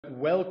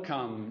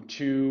Welcome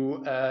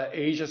to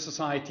Asia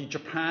Society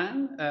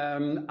Japan,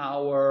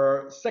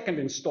 our second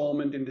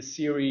installment in the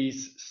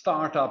series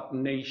Startup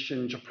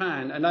Nation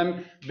Japan. And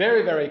I'm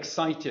very, very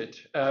excited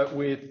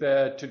with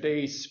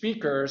today's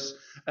speakers,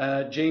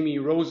 Jamie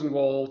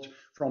Rosenwald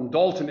from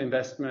Dalton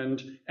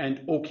Investment and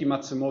Oki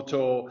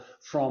Matsumoto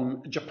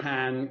from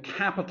Japan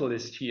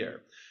Capitalist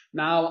here.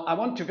 Now, I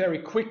want to very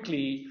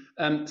quickly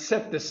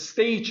set the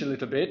stage a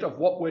little bit of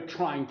what we're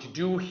trying to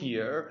do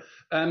here.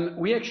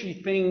 We actually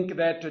think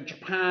that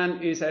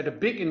Japan is at a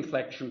big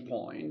inflection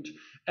point,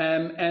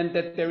 and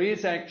that there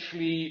is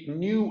actually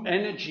new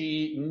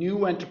energy, new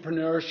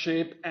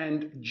entrepreneurship,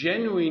 and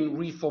genuine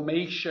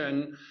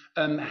reformation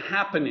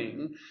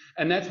happening.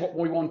 And that's what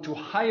we want to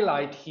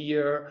highlight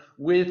here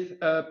with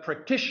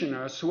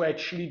practitioners who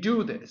actually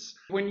do this.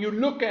 When you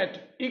look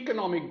at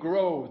economic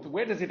growth,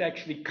 where does it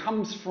actually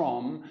comes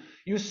from?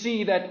 You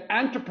see that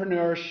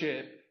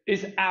entrepreneurship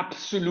is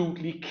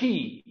absolutely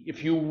key.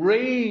 If you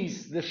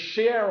raise the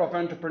share of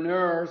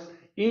entrepreneurs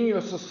in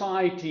your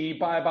society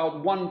by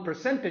about 1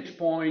 percentage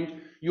point,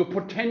 your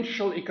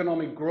potential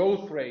economic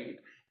growth rate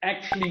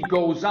actually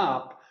goes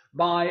up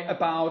by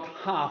about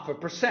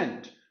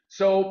 0.5%.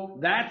 So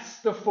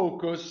that's the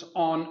focus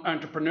on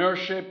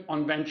entrepreneurship,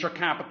 on venture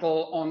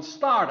capital, on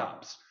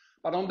startups.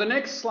 But on the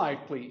next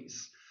slide,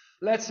 please,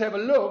 let's have a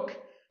look.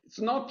 It's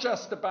not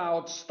just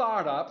about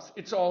startups,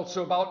 it's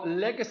also about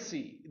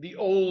legacy, the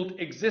old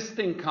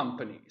existing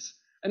companies.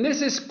 And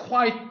this is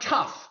quite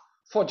tough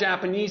for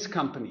Japanese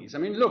companies. I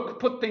mean, look,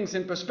 put things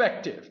in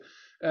perspective.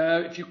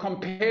 If you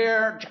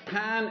compare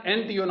Japan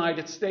and the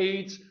United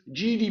States,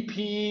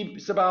 GDP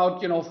is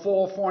about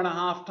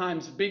 4.5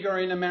 times bigger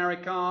in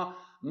America.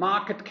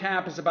 Market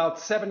cap is about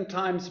 7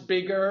 times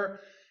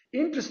bigger.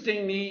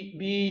 Interestingly,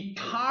 the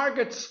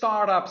target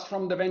startups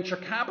from the venture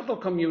capital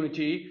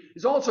community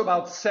is also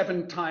about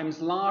 7 times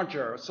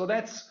larger. So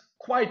that's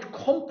quite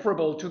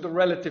comparable to the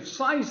relative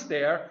size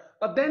there.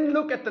 But then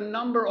look at the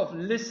number of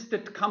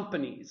listed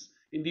companies.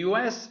 In the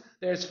US,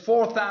 there's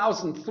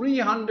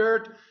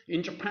 4,300.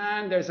 In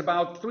Japan, there's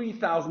about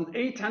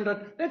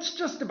 3,800. That's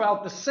just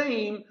about the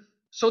same.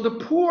 So the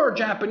poor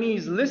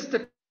Japanese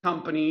listed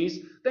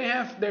companies,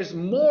 there's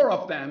more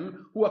of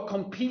them who are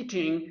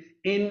competing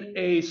in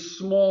a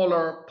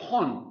smaller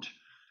pond.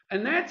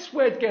 And that's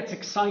where it gets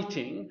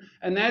exciting.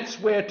 And that's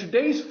where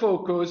today's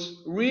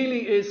focus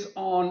really is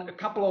on a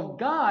couple of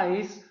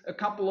guys, a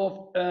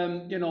couple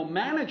of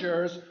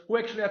managers who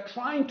actually are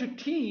trying to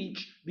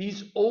teach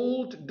these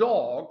old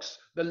dogs,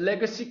 the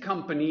legacy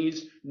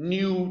companies,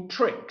 new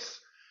tricks.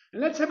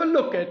 And let's have a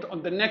look at,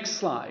 on the next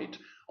slide,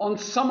 on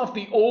some of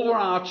the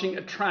overarching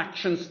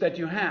attractions that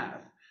you have.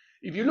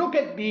 If you look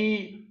at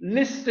the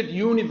listed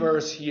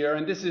universe here,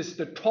 and this is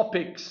the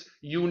topics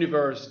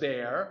universe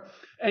there,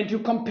 and you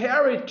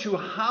compare it to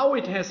how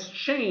it has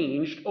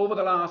changed over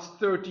the last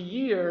 30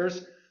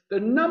 years,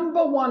 the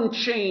number one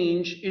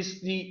change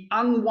is the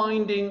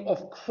unwinding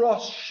of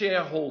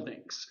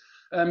cross-shareholdings.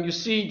 You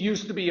see, it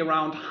used to be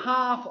around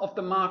half of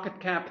the market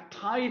cap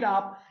tied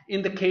up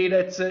in the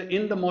Keiretsu,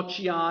 in the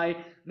Mochi-ai.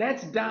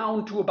 That's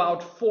down to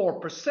about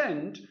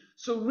 4%.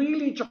 So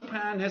really,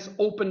 Japan has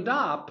opened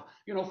up,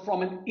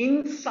 from an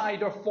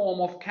insider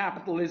form of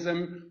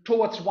capitalism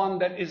towards one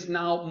that is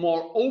now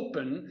more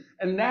open.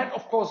 And that,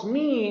 of course,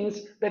 means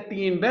that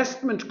the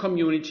investment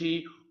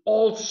community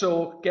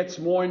also gets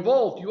more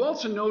involved. You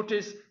also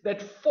notice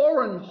that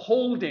foreign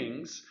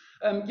holdings,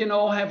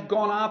 have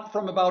gone up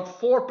from about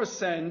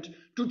 4%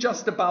 to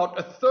just about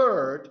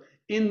 1/3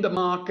 in the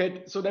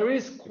market. So there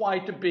is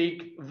quite a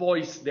big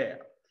voice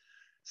there.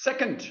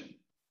 Second,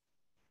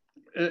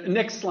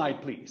 next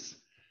slide, please.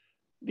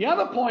 The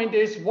other point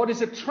is, what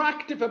is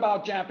attractive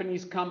about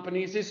Japanese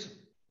companies is,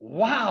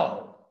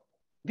 wow,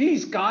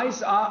 these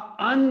guys are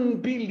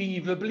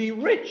unbelievably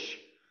rich.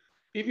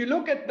 If you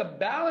look at the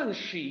balance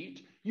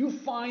sheet, you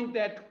find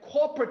that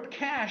corporate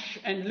cash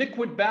and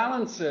liquid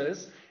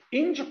balances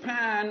in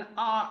Japan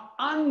are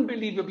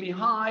unbelievably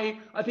high.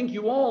 I think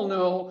you all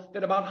know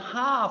that about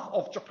half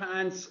of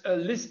Japan's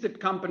listed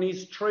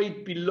companies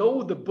trade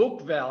below the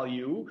book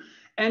value.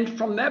 And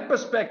from that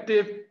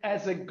perspective,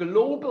 as a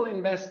global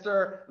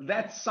investor,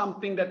 that's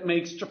something that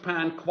makes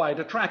Japan quite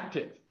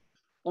attractive.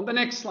 On the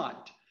next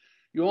slide,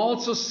 you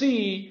also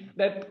see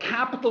that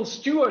capital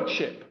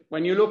stewardship,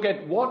 when you look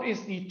at what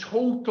is the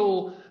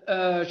total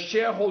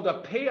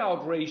shareholder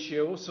payout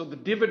ratio, so the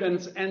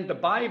dividends and the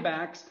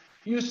buybacks,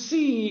 you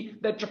see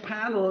that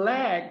Japan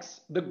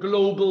lags the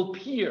global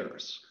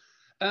peers.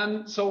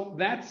 So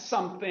that's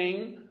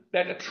something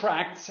that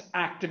attracts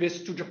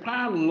activists to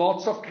Japan.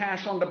 Lots of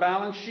cash on the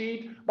balance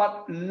sheet,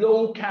 but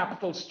low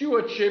capital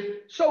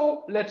stewardship.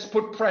 So let's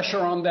put pressure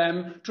on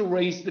them to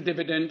raise the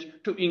dividend,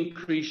 to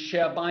increase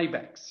share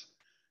buybacks.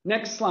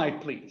 Next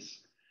slide, please.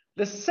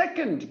 The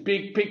second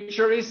big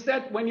picture is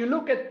that when you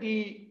look at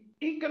the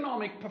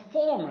economic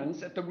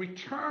performance, at the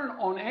return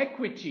on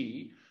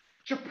equity,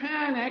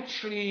 Japan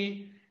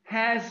actually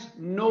has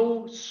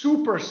no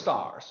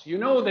superstars. You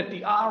know that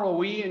the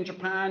ROE in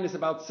Japan is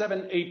about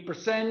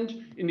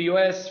 7-8%, in the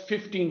US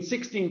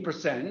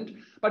 15-16%,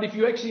 But if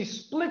you actually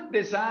split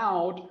this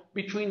out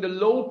between the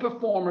low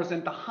performers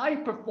and the high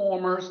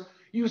performers,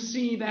 you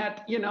see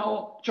that,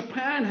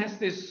 Japan has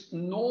this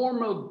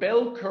normal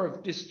bell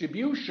curve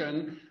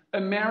distribution.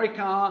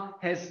 America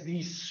has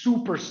these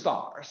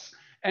superstars.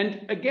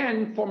 And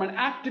again, from an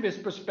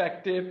activist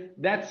perspective,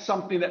 that's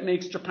something that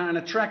makes Japan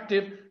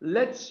attractive.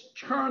 Let's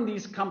turn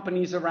these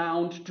companies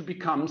around to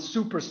become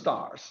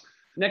superstars.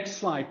 Next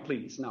slide,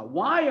 please. Now,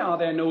 why are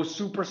there no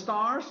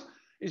superstars?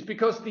 Is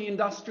because the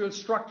industrial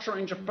structure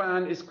in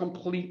Japan is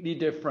completely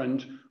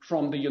different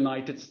from the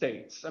United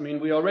States. I mean,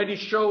 we already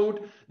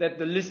showed that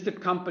the listed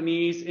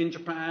companies in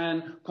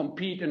Japan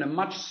compete in a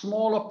much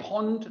smaller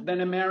pond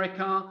than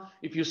America.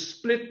 If you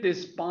split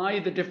this by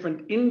the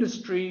different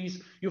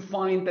industries, you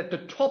find that the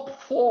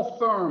top 4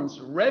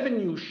 firms'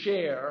 revenue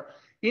share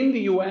in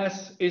the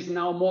US is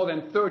now more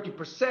than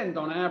 30%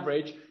 on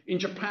average. In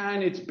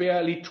Japan, it's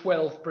barely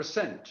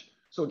 12%.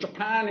 So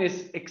Japan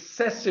is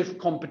excessive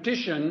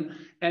competition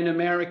and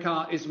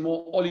America is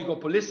more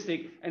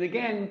oligopolistic. And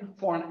again,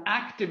 for an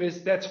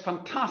activist, that's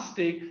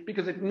fantastic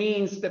because it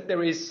means that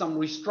there is some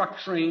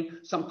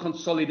restructuring, some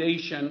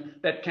consolidation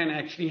that can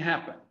actually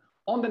happen.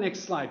 On the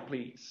next slide,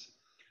 please.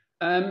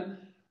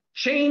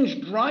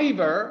 Change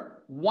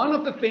driver, one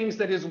of the things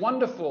that is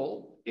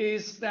wonderful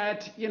is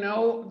that,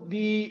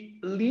 the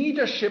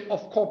leadership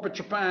of corporate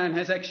Japan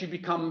has actually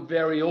become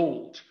very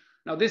old.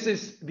 Now, this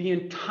is the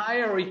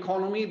entire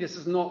economy. This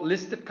is not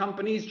listed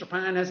companies.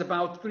 Japan has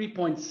about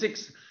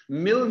 3.6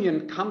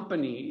 million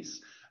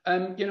companies.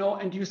 And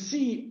you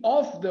see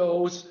of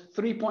those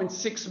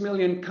 3.6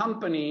 million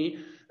company,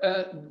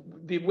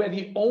 where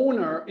the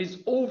owner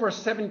is over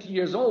 70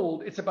 years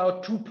old, it's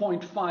about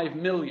 2.5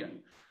 million.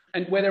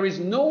 And where there is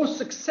no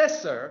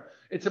successor,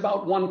 it's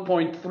about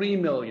 1.3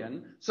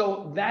 million.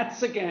 So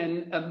that's,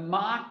 again, a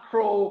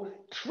macro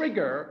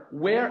trigger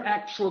where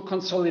actual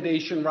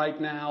consolidation right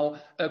now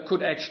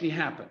could actually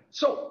happen.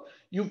 So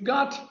you've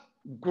got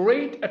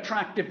great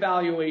attractive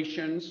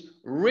valuations,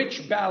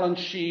 rich balance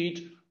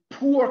sheet,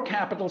 poor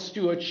capital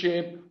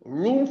stewardship,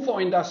 room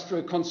for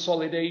industrial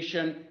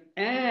consolidation,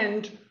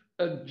 and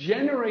a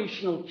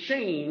generational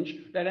change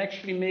that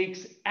actually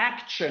makes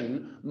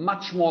action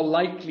much more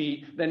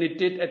likely than it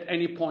did at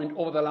any point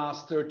over the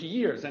last 30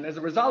 years. And as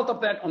a result of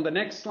that, on the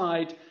next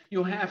slide,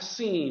 you have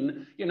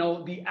seen,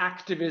 the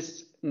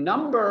activists'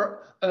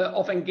 number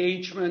of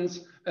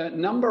engagements,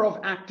 number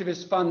of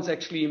activist funds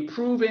actually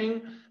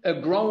improving,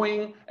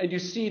 growing, and you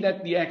see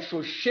that the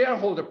actual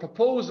shareholder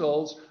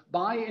proposals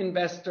by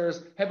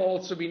investors have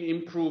also been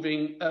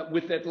improving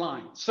with that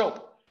line.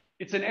 So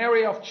it's an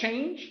area of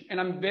change, and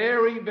I'm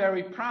very,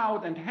 very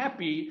proud and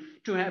happy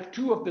to have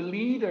 2 of the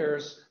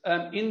leaders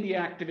in the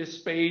activist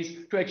space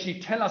to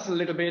actually tell us a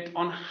little bit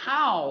on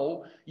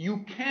how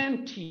you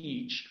can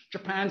teach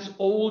Japan's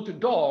old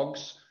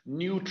dogs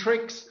new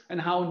tricks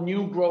and how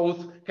new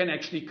growth can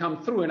actually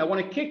come through. And I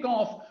want to kick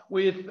off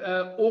with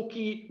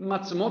Oki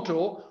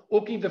Matsumoto.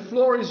 Oki, the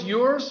floor is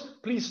yours.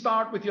 Please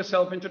start with your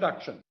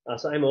self-introduction.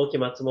 So I'm Oki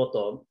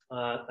Matsumoto.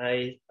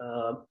 I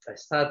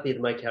started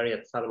my career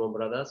at Salomon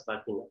Brothers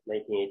back in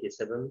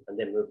 1987 and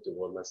then moved to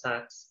Goldman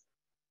Sachs.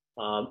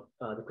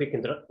 The quick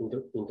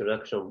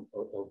introduction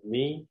of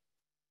me.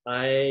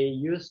 I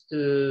used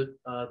to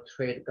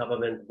trade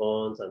government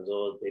bonds and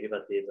those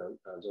derivatives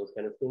and those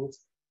kind of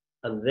things.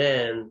 And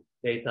then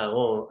later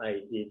on,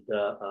 I did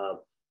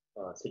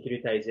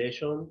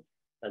securitization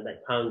and I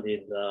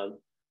founded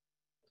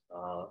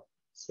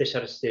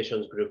special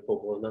situations group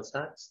for Goldman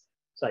Sachs.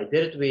 So I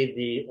dealt with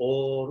the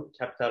all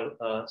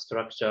capital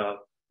structure,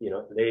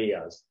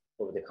 layers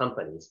of the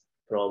companies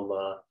from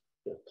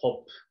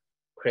top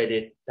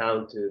credit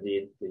down to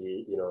the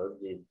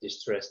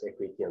distressed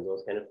equity and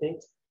those kind of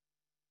things.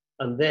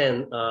 And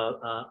then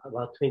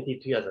about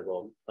 22 years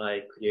ago,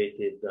 I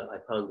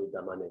founded the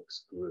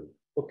Manex group.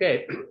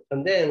 Okay,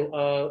 and then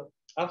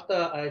after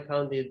I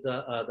founded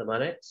the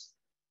Manex,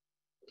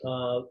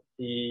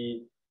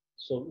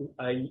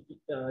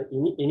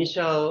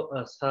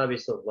 initial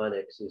service of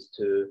Manex is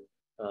to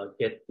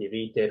get the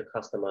retail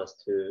customers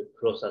to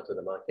closer to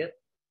the market.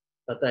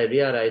 But I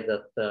realized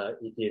that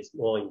it is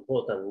more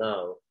important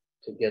now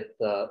to get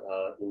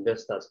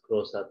investors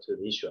closer to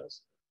the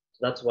issuers. So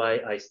that's why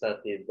I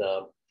started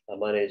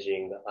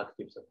managing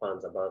active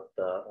funds about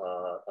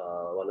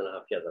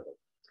 1.5 years ago.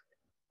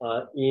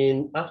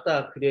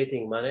 After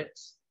creating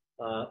Manex,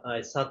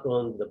 I sat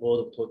on the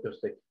board of Tokyo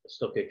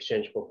Stock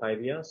Exchange for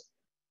 5 years.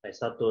 I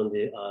sat on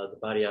the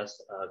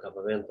various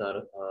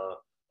governmental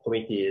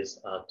committees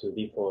to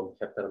reform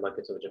capital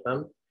markets of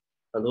Japan.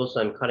 And also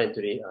I'm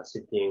currently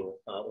sitting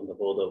on the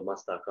board of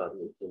MasterCard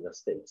in the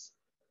States.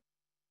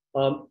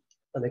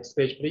 Next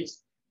page,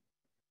 please.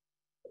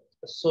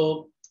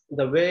 So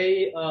the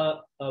way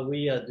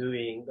we are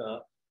doing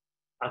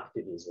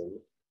activism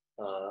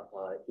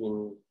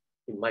in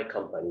my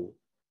company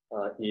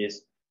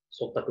is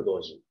Sottaku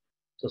Doji.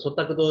 So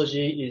Sottaku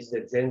Doji is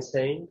the Zen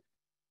saying.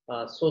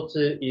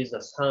 Sotsu is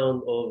the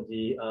sound of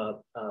the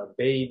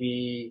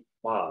baby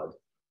bird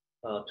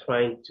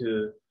trying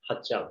to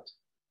hatch out,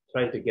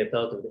 trying to get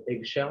out of the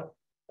eggshell.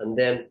 And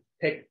then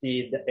peck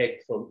the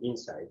egg from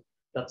inside.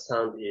 That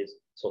sound is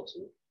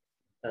sotsu.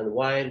 And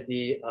while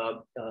the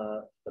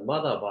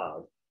mother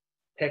bird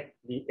peck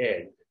the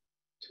egg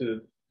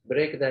to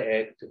break the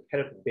egg to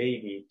help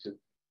baby to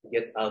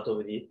get out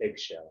of the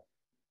eggshell.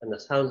 And the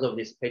sounds of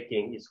this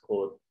pecking is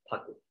called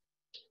taku.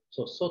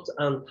 So sotsu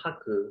and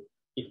taku,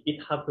 if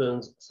it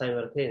happens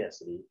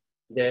simultaneously,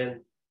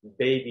 then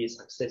baby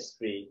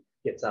successfully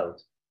gets out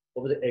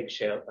of the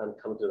eggshell and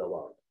comes to the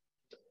world.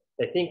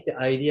 I think the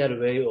ideal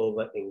way of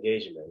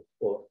engagement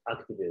or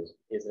activism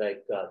is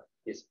like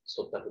this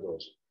sotaku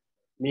doji,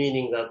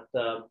 meaning that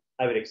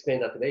I will explain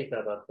that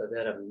later, but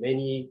there are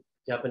many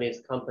Japanese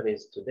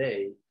companies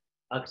today,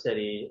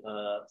 actually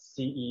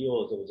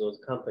CEOs of those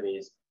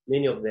companies,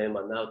 many of them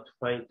are now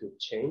trying to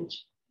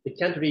change. They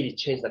can't really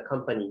change the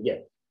company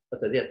yet,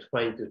 but they are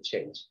trying to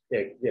change.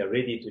 They are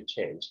ready to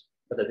change,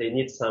 but they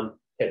need some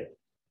help.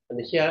 And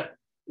here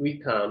we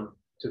come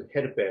to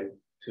help them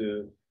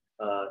to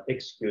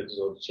execute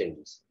those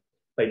changes.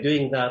 By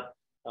doing that,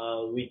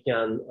 we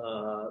can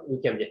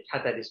be a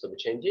catalyst of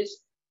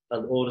changes,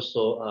 and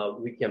also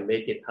we can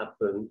make it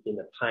happen in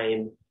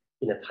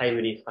a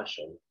timely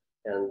fashion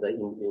and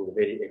in a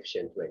very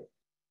efficient way.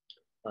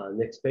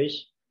 Next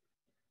page.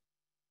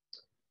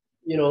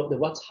 You know,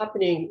 what's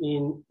happening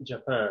in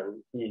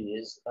Japan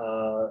is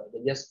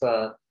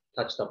Jesper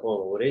touched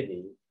upon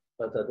already,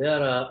 but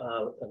there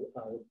are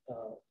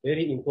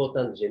very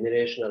important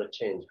generational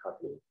change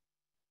happening.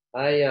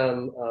 I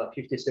am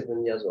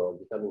 57 years old,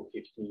 becoming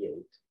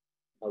 58.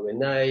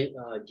 When I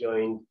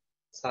joined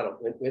Salon,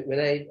 when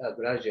I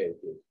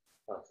graduated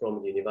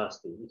from the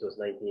university, it was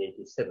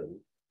 1987,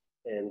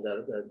 and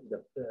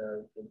the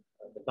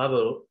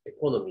bubble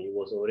economy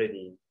was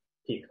already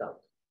peaked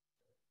out.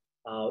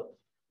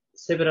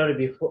 Several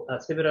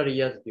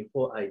years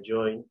before I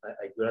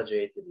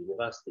graduated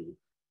university,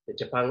 the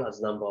Japan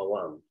as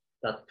 #1,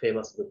 that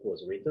famous book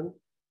was written.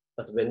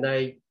 But when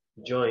I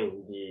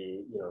joined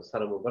the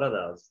Salomon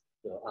Brothers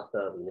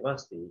after the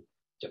university,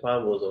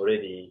 Japan was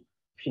already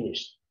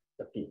finished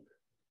the peak.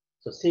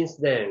 So since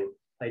then,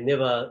 I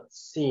never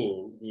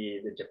seen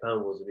the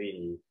Japan was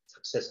really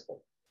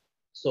successful.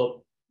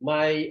 So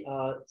my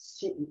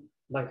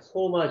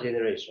former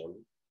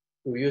generation,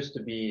 who used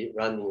to be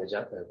running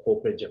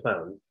corporate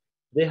Japan,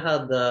 they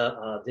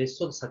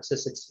saw the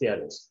success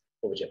experience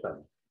of Japan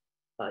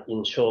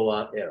in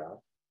Showa era.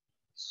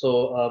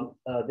 So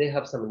they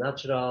have some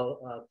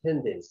natural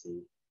tendency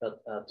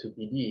to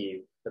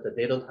believe that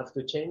they don't have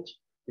to change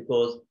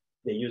because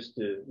they used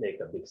to make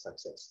a big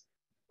success.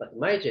 But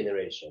my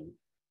generation,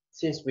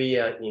 since we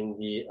are in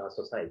the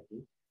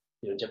society,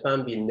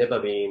 Japan never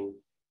been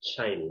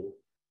shining,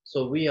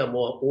 so we are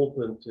more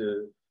open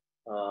to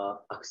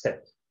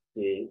accept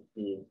the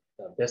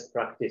best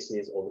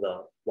practices of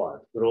the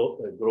world,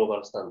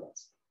 global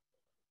standards.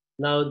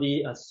 Now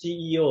the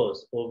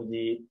CEOs of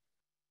the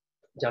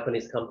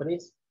Japanese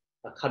companies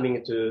are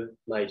coming to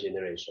my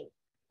generation,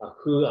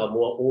 who are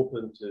more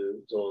open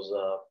to those,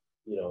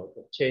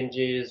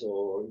 changes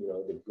or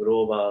the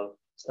global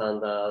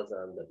standards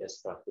and the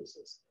best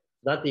practices.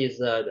 That is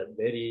the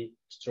very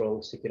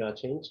strong secular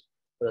change.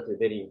 That's a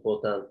very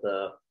important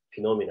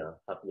phenomena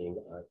happening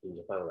in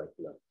Japan right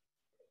now.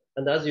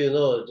 And as you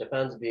know,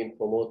 Japan's been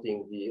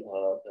promoting the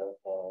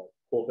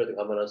corporate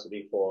governance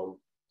reform,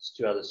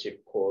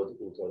 stewardship code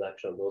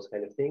introduction, those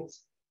kind of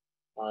things.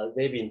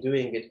 They've been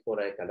doing it for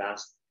like the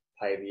last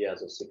 5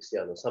 years or 6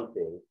 years or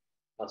something.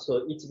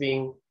 So it's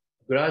been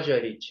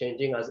gradually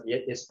changing, as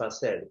Jesper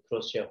said,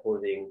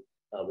 cross-shareholding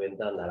went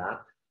down a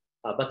lot.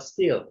 But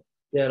still,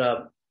 there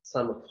are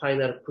some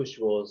final push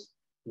was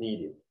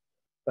needed.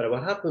 But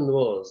what happened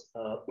was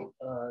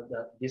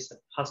that this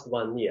past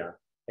 1 year,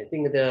 I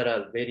think there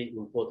are very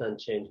important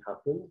change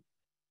happened.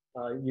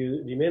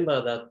 You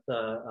remember that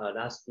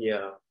last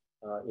year,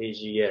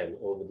 AGM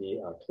of the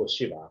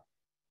Toshiba,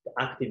 the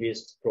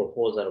activist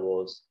proposal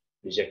was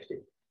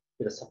rejected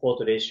with a support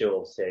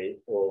ratio of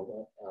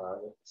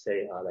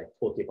like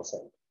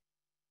 40%.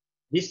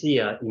 This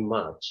year in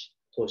March,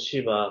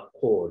 Toshiba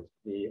called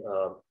the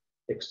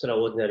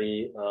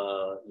extraordinary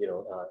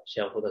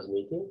shareholders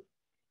meeting,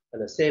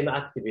 and the same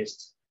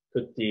activists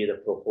put the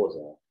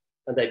proposal.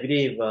 And I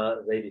believe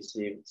they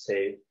received,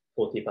 say,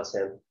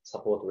 40%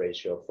 support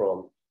ratio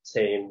from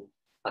same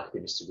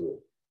activist group.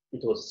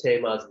 It was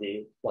same as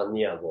the 1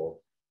 year ago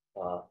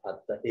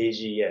at the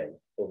AGM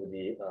of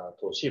the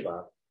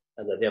Toshiba,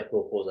 and their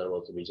proposal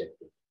was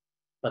rejected.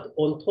 But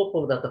on top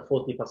of that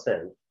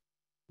 40%,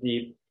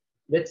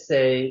 let's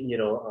say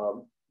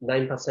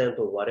 9%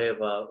 or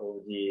whatever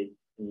of the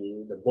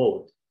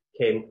vote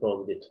came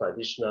from the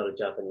traditional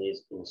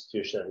Japanese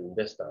institutional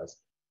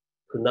investors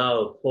who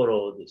now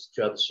follow the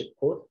stewardship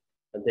code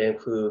and then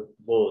who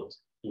vote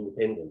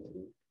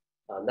independently,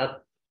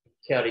 not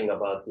caring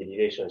about the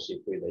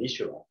relationship with the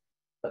issuer,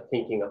 but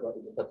thinking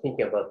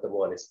about the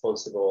more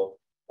responsible,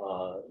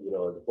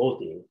 the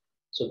voting.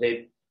 So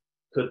they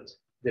put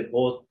the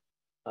vote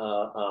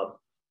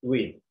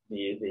with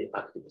the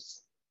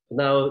activists.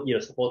 Now,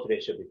 support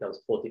ratio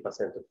becomes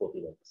 40% to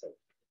 49%.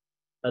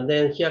 And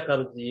then here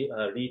comes the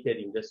retail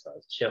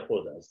investors,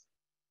 shareholders.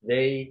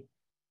 they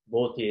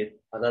voted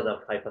another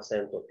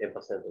 5% or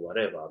 10% or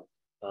whatever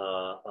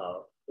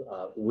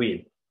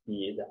with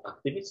the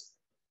activists.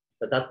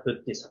 But that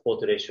put the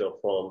support ratio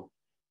from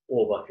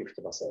over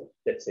 50%,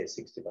 let's say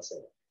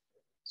 60%.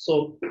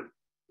 So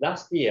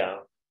last year,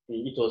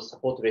 it was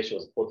support ratio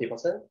was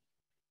 40%,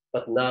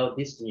 but now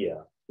this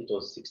year, it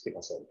was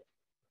 60%.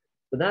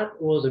 So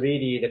that was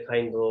really the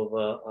kind of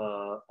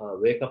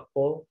wake-up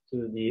call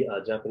to the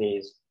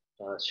Japanese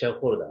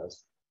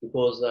shareholders,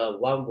 because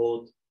one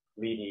vote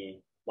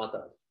really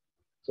mattered.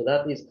 So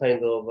that is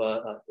kind of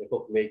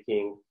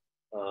epoch-making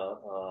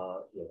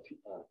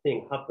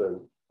thing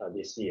happened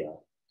this year.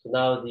 So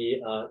now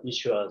the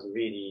issuers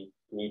really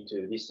need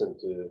to listen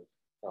to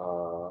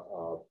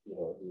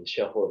the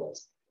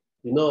shareholders.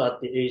 At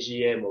the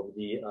AGM of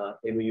the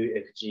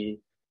MUFG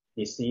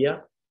this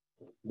year,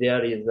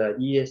 there is a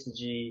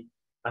ESG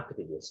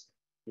activist,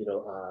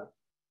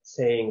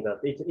 saying that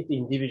it's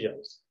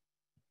individuals.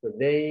 So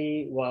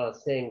they were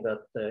saying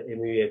that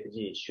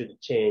MUFG should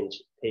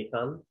change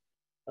take-on,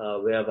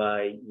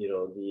 whereby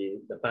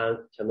the bank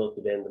cannot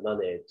lend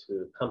money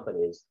to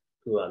companies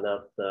who are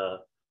not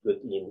good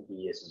in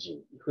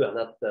ESG, who are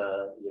not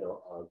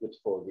good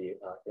for the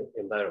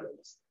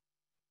environment.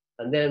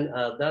 And then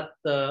that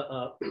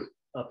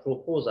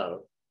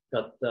proposal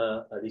got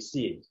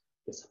received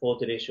the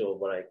support ratio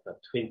of like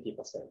 20%.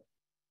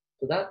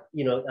 So that,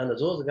 and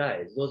those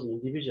guys, those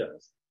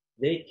individuals,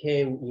 they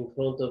came in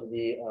front of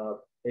the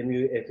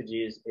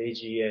MUFG's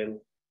AGM,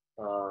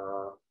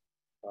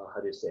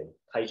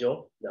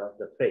 Kaijo,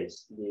 the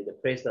place, the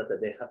place that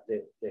they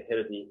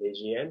held the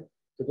AGM.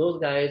 So those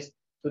guys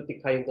put the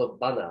kind of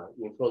banner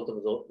in front of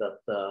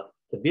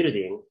the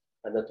building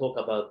and then talk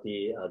about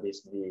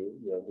this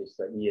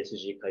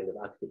ESG kind of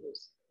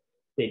activists.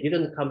 They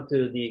didn't come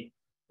to the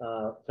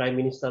Prime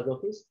Minister's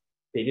office.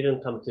 They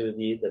didn't come to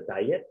the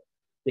diet.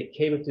 They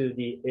came to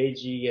the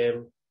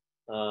AGM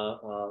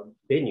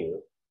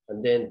venue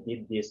and then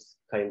did this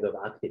kind of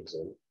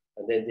activism,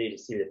 and then they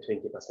received a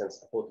 20%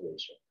 support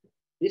ratio.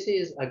 This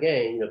is,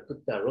 again,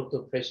 put a lot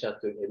of pressure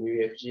to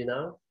MUFG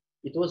now.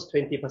 It was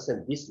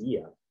 20% this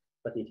year,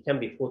 but it can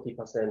be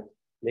 40%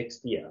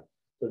 next year.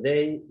 So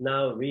they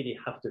now really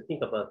have to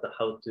think about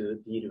how to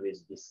deal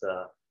with this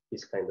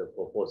kind of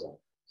proposal.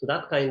 So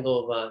that kind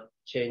of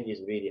change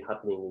is really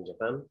happening in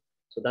Japan.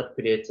 So that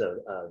creates a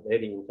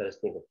very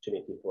interesting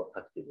opportunity for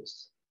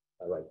activists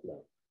right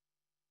now.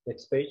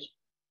 Next page.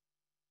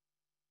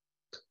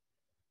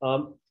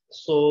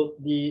 So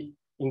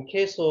in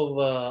case of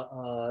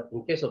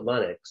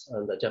Manex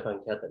and the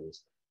Japan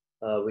Catalyst,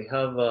 we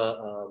have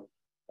a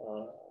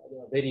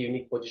very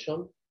unique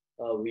position.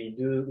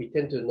 We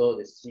tend to know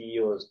the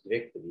CEOs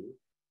directly.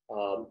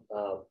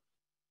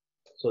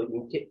 So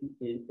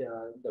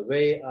the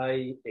way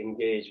I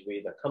engage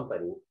with a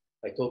company,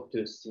 I talk to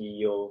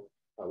CEO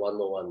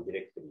one-on-one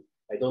directly.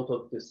 I don't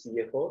talk to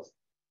CFOs,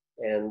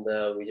 and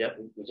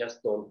we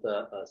just don't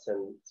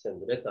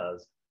send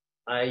letters.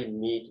 I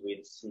meet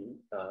with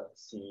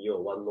CEO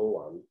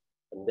one-on-one,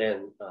 and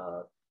then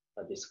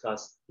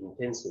discuss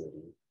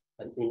intensively.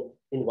 And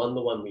in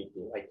one-on-one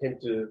meeting, I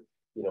tend to,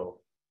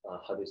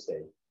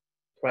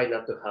 try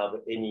not to have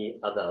any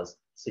others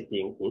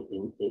sitting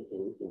in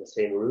the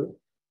same room.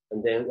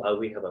 And then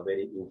we have a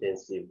very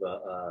intensive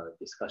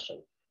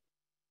discussion.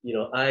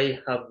 I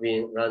have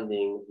been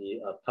running the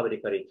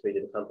publicly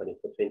traded company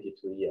for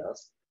 22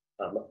 years,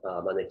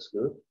 Manex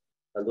Group.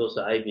 And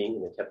also I've been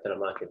in the capital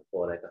market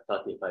for like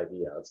 35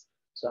 years.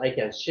 So I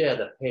can share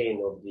the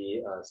pain of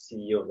the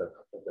CEO of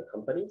the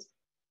companies.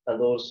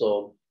 And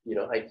also,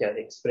 I can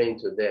explain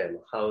to them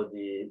how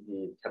the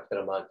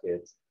capital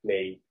markets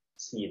may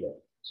see them.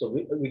 So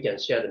we can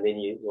share the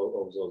many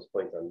of those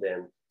points and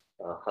then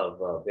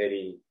have a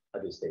very,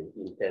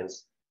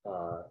 intense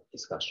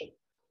discussion.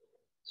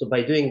 So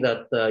by doing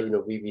that,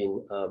 we've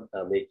been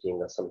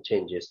making some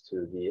changes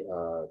to the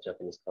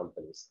Japanese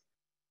companies.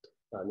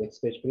 Next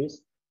page,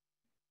 please.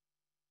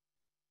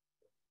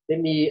 Let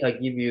me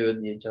give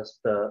you just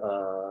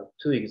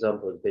two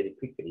examples very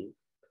quickly.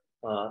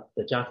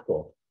 The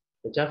JAFCO.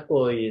 The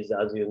JAFCO is,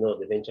 as you know,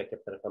 the venture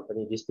capital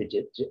company, listed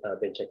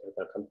venture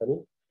capital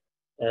company.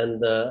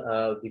 And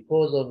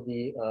because of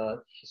the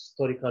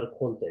historical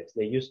context,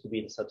 they used to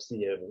be the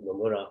subsidiary of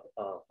Nomura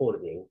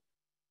Holding.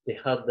 They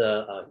had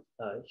a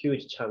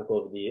huge chunk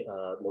of the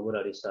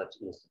Nomura Research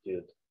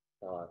Institute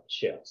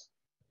shares.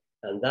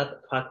 And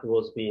that fact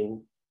was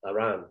being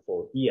around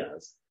for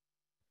years.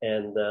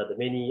 And the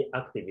many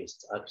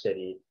activists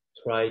actually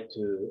tried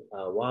to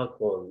work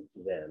on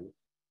them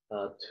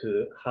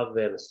to have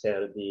them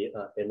sell the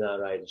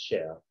NRI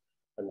share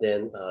and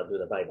then do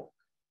the buyback.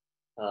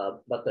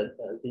 But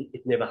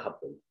it never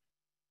happened.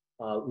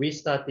 We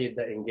started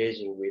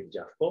engaging with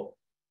JAFCO.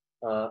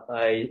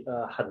 I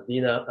had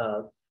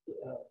dinner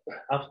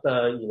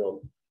after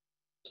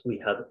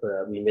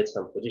we made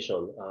some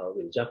position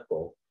with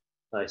JAFCO.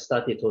 I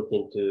started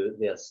talking to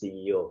their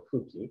CEO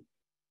Fuki,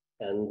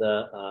 and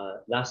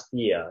last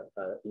year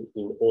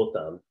in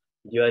autumn,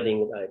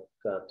 during like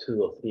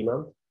 2 or 3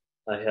 months,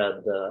 I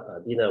had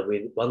dinner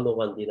with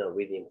one-on-one dinner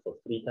with him for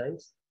 3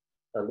 times.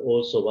 and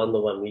also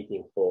one-on-one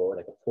meeting for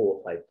like 4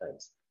 or 5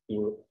 times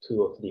in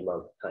 2 or 3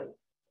 month time.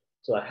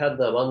 So I had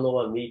the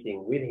one-on-one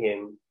meeting with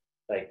him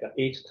like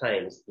 8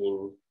 times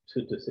in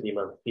 2 to 3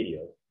 month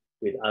period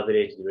with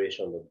average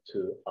duration of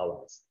 2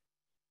 hours.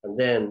 And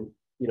then,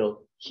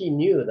 he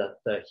knew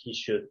that he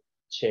should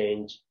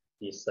change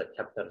this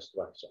capital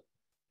structure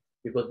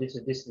because this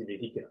is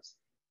ridiculous.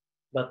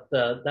 But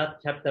that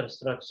capital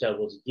structure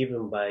was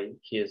given by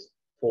his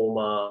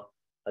former,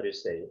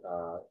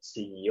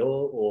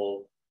 CEO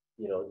or,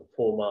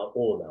 former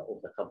owner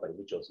of the company,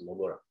 which was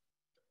Nomura.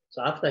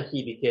 So after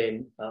he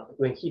became,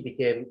 when he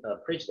became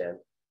president,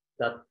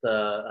 that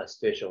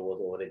situation was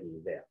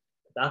already there.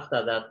 But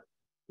after that,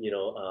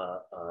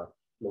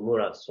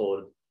 Nomura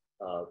sold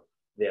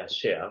their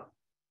share,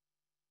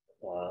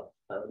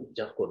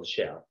 Jeffco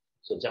share.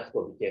 So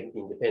Jeffco became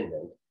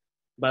independent.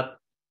 But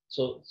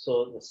so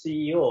the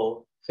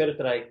CEO felt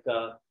like,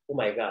 oh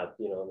my God,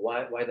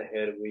 why the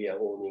hell we are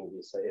owning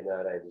this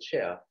NRI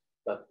share?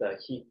 But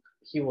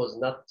he was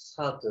not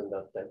certain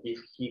that if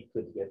he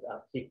could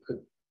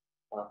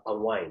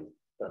unwind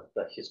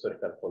the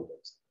historical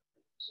context.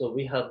 So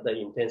we had the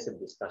intensive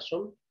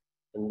discussion,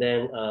 and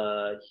then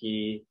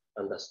he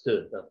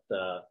understood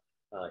that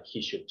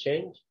he should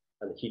change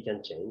and he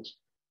can change.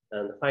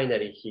 And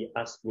finally, he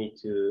asked me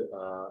to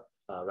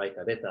write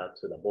a letter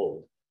to the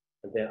board.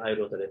 And then I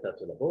wrote a letter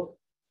to the board.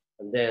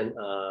 And then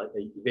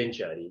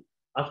eventually,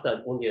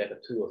 after only like a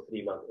 2 or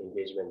 3 month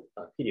engagement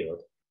period,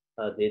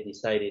 they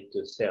decided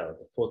to sell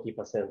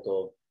 40%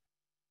 of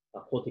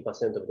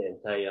the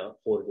entire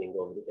holding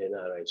of the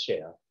NRI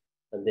share,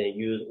 and then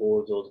use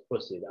all those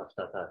proceeds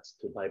after tax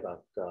to buy back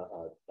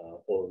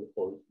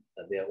on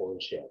their own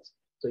shares.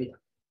 So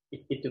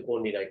it took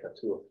only like a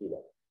 2 or 3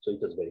 months. So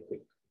it was very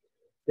quick.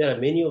 There are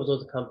many of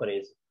those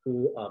companies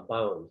who are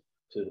bound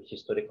to the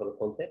historical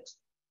context,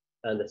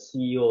 and the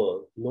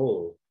CEO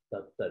know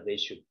that they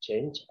should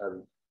change,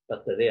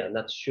 but they are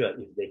not sure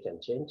if they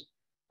can change.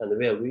 And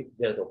there are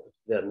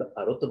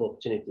a lot of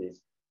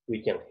opportunities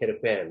we can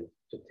help them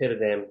to tell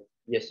them,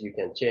 yes, you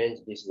can change.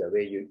 This is the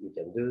way you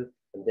can do,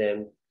 and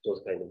then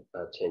those kind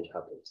of change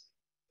happens.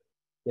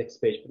 Next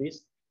page,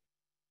 please.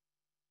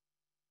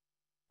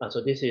 So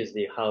this is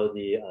how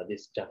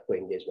this Jeffco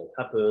engagement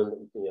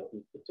happened.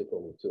 It took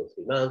only 2 or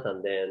 3 months,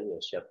 and then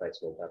share price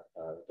went up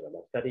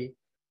dramatically.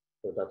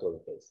 So that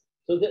was the case.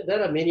 So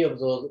there are many of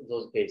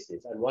those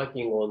cases. I'm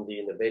working on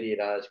the very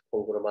large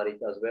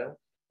conglomerate as well.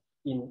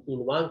 In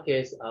one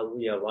case,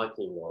 we are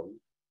working on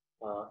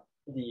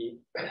the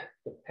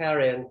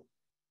parent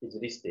is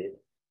listed,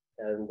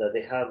 and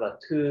they have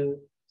 2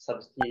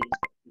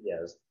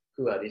 subsidiaries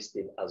who are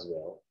listed as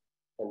well,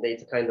 and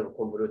it's kind of a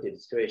convoluted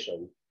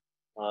situation.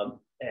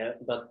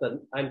 But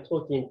I'm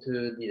talking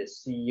to the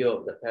CEO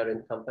of the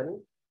parent company,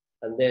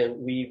 and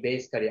then we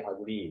basically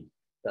agreed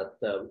that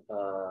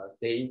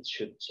they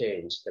should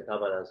change the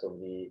governance of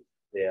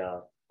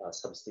their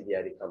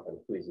subsidiary company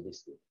who is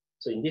listed.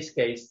 So in this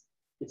case,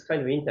 it's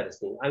kind of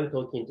interesting. I'm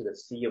talking to the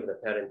CEO of the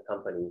parent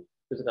company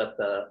who's got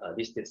a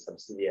listed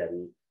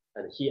subsidiary,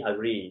 and he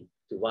agreed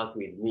to work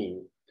with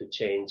me to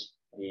change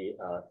the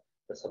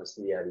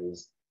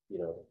subsidiaries,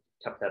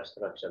 capital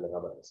structure and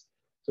governance.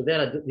 So there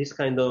are this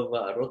kind of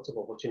lots of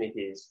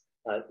opportunities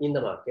in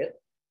the market.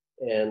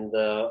 And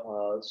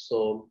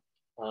so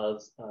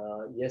as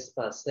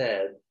Jesper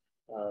said,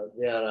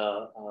 there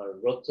are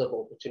lots of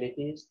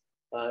opportunities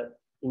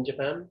in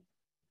Japan.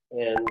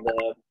 And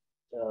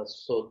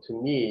so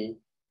to me,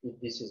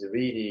 this is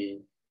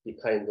really the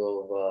kind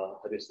of,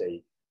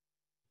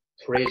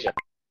 treasure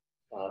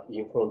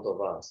in front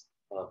of us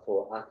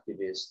for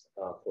activists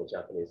for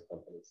Japanese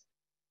companies.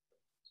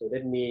 So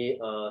let me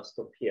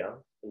stop here,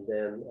 and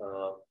then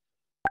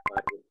I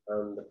will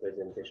turn the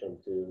presentation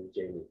to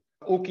Jamie.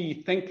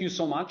 Oki, thank you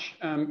so much,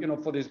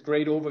 for this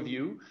great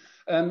overview.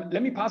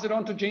 Let me pass it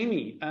on to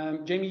Jamie.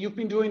 Jamie, you've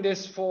been doing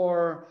this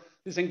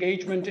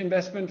engagement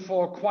investment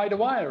for quite a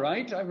while,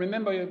 right? I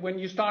remember when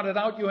you started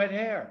out, you had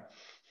hair.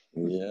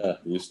 Yeah,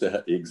 used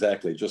to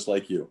exactly, just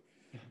like you.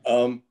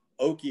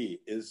 Oki,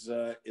 is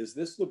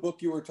this the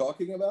book you were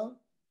talking about?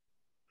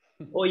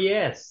 Oh,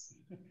 yes.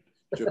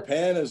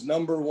 Japan is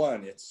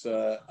 #1. It's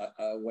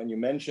when you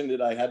mentioned it,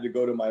 I had to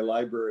go to my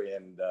library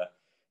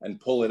and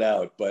pull it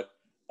out. But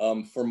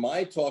for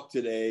my talk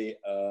today,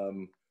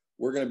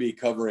 we're going to be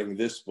covering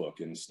this book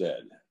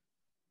instead.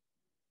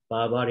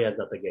 Barbarians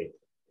at the Gate.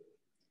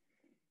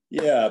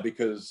 Yeah,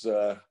 because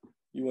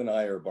you and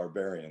I are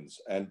barbarians,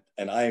 and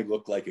I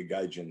look like a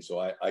gaijin, so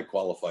I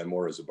qualify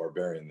more as a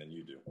barbarian than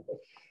you do.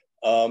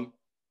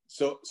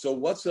 So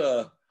what's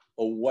a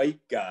white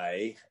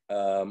guy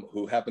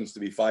who happens to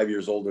be 5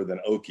 years older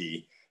than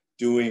Oki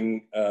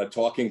doing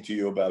talking to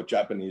you about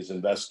Japanese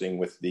investing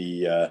with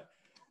the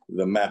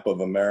map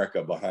of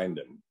America behind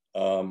him?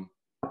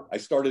 I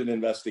started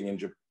investing in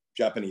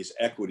Japanese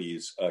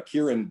equities,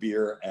 Kirin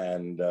Beer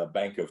and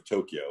Bank of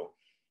Tokyo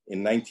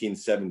in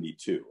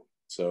 1972.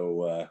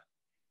 So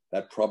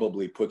that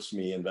probably puts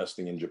me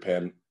investing in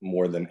Japan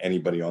more than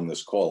anybody on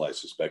this call, I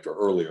suspect, or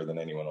earlier than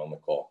anyone on the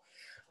call.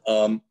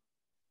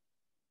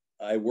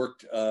 I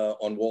worked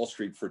on Wall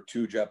Street for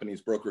two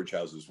Japanese brokerage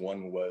houses.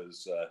 One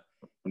was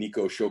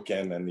Nikko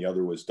Shoken and the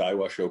other was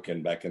Daiwa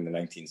Shoken back in the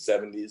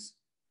 1970s.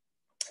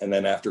 And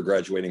then after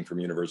graduating from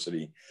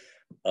university,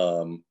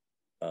 going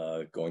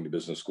to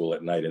business school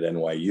at night at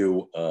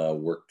NYU,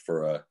 worked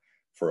for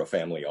a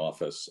family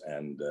office.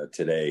 And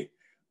today,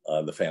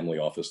 the family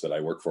office that I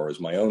work for is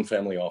my own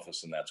family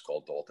office, and that's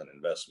called Dalton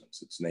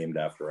Investments. It's named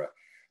after a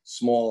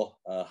small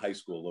high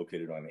school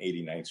located on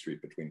 89th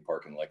Street between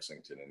Park and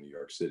Lexington in New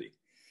York City.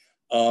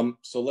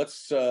 So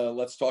let's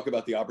talk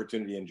about the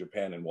opportunity in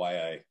Japan and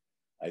why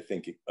I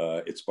think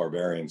it's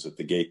barbarians at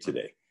the gate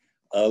today.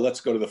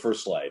 Let's go to the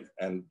first slide,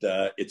 and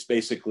it's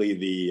basically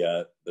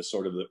the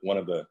sort of one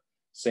of the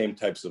same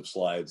types of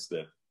slides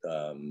that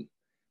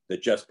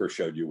that Jesper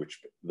showed you.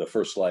 Which the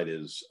first slide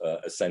is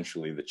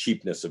essentially the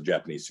cheapness of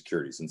Japanese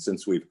securities, and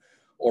since we've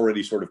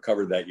already sort of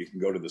covered that, you can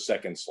go to the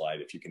second slide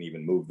if you can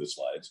even move the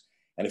slides,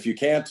 and if you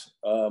can't,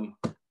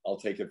 I'll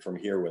take it from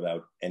here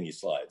without any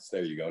slides.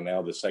 There you go.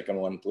 Now the second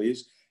one,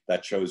 please.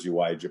 That shows you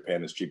why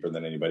Japan is cheaper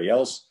than anybody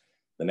else.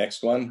 The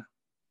next one.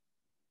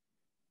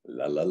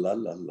 La, la, la,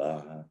 la,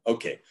 la.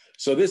 Okay,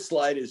 so this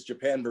slide is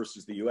Japan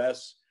versus the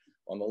US.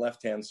 On the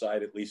left-hand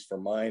side, at least for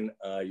mine,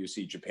 you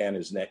see Japan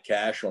is net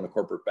cash on a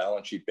corporate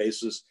balance sheet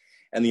basis,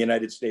 and the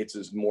United States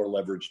is more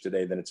leveraged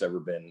today than it's ever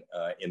been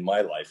in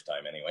my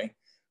lifetime anyway.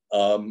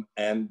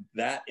 And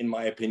that, in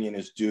my opinion,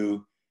 is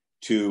due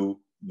to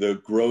the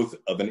growth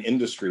of an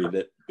industry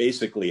that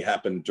basically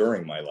happened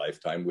during my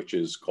lifetime, which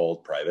is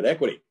called private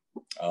equity.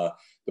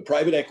 The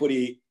private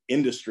equity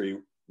industry,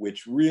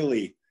 which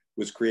really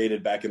was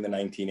created back in the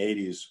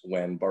 1980s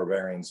when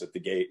Barbarians at the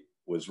Gate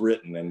was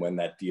written and when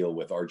that deal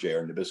with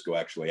RJR Nabisco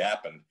actually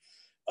happened,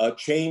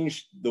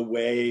 changed the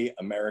way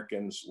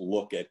Americans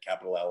look at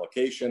capital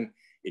allocation.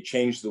 It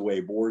changed the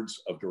way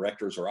boards of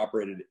directors are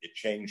operated. It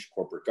changed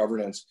corporate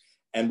governance.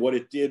 And what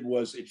it did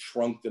was it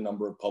shrunk the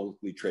number of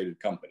publicly traded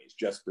companies.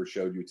 Jesper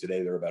showed you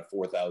today there are about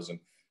 4,000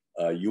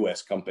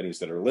 US companies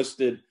that are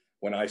listed.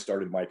 When I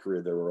started my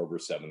career, there were over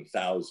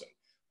 7,000.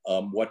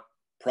 What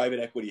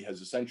private equity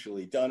has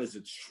essentially done is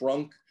it's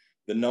shrunk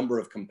the number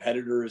of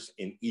competitors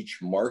in each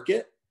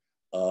market,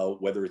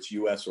 whether it's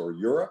US or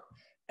Europe,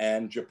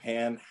 and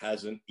Japan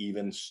hasn't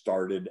even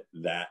started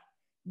that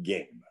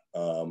game,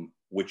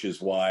 which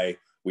is why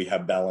we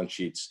have balance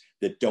sheets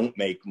that don't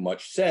make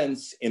much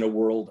sense in a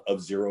world of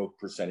 0%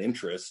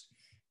 interest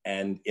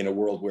and in a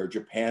world where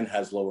Japan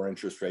has lower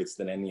interest rates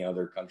than any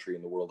other country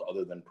in the world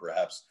other than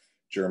perhaps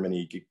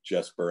Germany,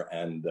 Jesper,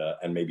 and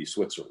maybe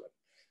Switzerland.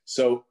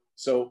 So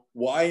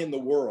why in the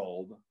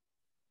world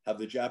have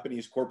the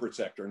Japanese corporate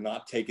sector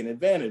not taken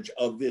advantage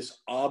of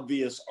this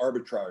obvious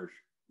arbitrage?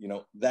 You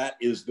know, that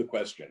is the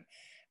question.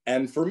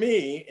 And for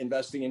me,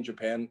 investing in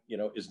Japan, you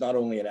know, is not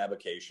only an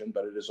avocation,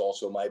 but it is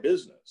also my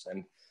business.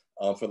 And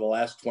for the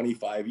last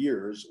 25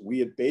 years, we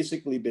have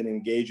basically been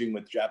engaging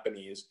with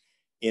Japanese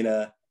in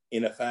a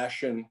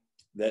fashion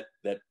that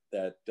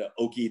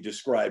Oki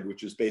described,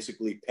 which is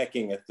basically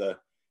pecking at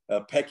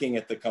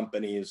the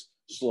companies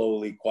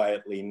slowly,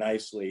 quietly,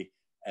 nicely,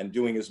 and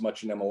doing as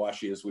much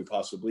nemawashi as we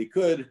possibly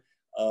could,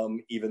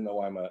 even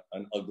though I'm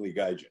an ugly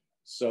gaijin.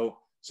 So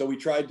we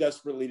tried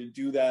desperately to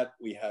do that.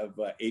 We have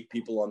 8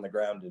 people on the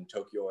ground in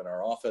Tokyo in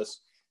our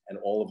office, and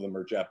all of them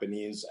are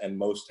Japanese, and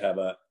most have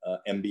a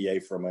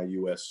MBA from a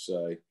US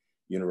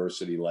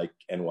university like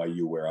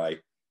NYU, where I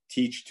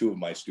teach. 2 of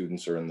my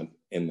students are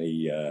in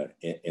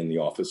the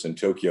office in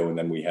Tokyo, and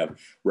then we have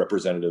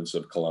representatives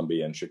of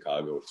Columbia and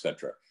Chicago,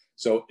 etc.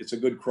 So it's a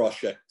good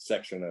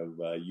cross-section of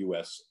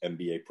US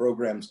MBA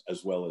programs,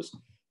 as well as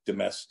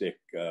domestic.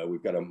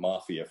 We've got a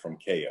mafia from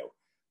Keio,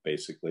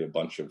 basically a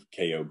bunch of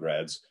Keio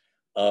grads.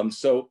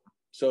 So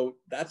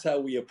that's how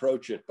we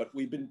approach it. But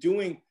we've been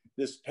doing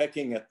this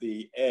pecking at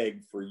the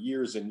egg for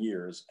years and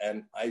years,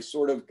 and I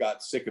sort of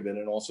got sick of it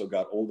and also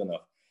got old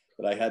enough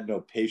that I had no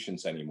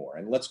patience anymore.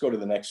 And let's go to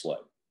the next slide.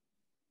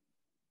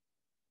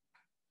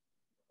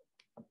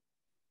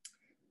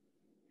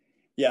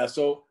 Yeah,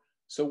 so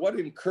what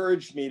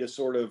encouraged me to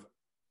sort of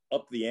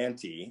up the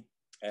ante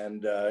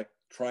and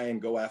try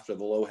and go after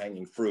the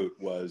low-hanging fruit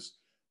was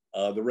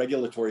the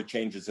regulatory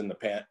changes in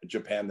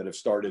Japan that have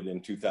started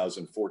in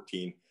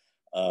 2014.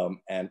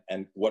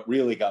 And what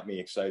really got me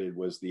excited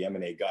was the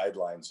M&A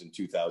guidelines in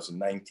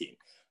 2019.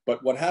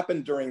 But what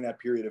happened during that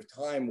period of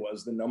time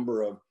was the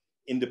number of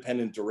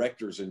independent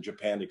directors in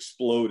Japan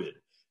exploded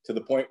to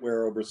the point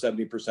where over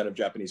 70% of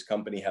Japanese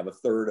companies have a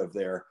third of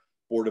their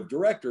board of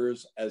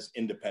directors as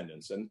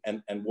independents.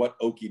 And what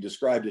Oki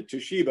described at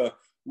Toshiba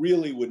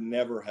really would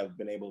never have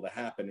been able to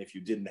happen if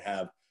you didn't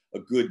have a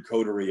good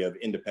coterie of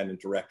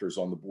independent directors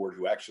on the board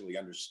who actually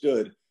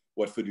understood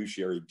what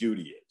fiduciary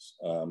duty is,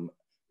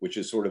 which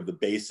is sort of the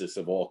basis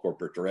of all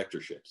corporate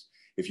directorships.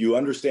 If you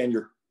understand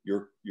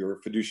your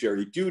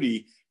fiduciary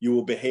duty, you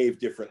will behave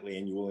differently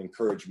and you will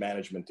encourage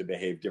management to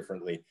behave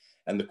differently.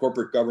 And the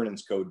corporate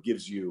governance code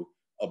gives you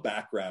a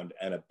background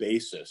and a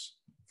basis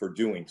for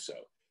doing so.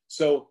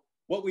 So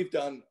what we've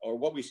done, or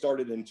what we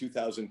started in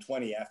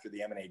 2020 after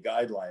the M&A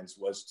guidelines,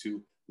 was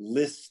to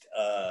list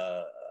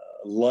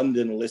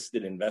London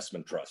listed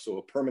investment trust, so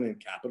a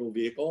permanent capital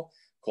vehicle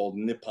called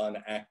Nippon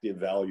Active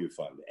Value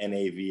Fund,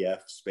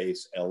 NAVF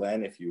space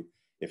LN if you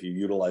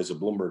utilize a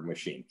Bloomberg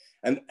machine.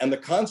 And the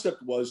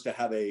concept was to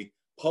have a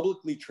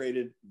publicly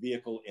traded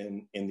vehicle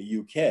in the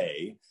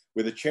UK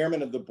with a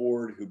chairman of the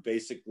board who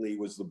basically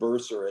was the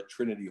bursar at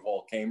Trinity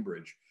Hall,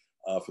 Cambridge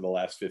for the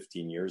last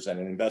 15 years and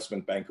an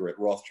investment banker at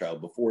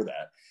Rothschild before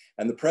that.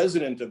 And the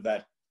president of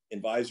that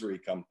advisory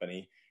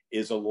company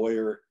is a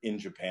lawyer in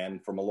Japan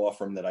from a law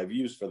firm that I've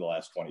used for the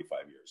last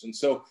 25 years. And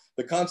so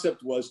the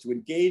concept was to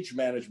engage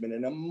management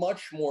in a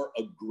much more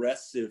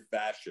aggressive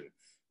fashion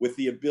with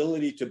the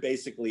ability to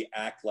basically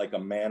act like a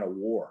man of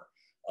war.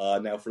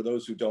 Now, for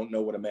those who don't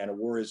know what a man of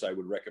war is, I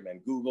would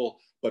recommend Google.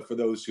 But for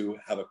those who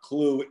have a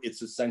clue,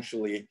 it's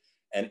essentially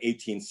an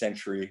 18th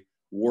century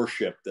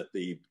warship that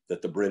the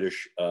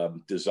British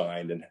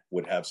designed and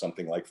would have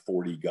something like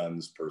 40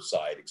 guns per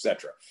side,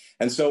 etc.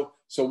 And so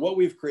what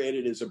we've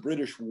created is a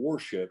British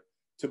warship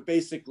to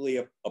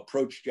basically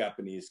approach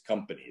Japanese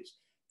companies.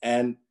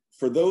 And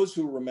for those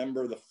who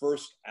remember the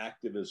first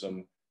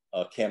activism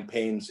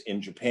campaigns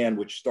in Japan,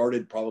 which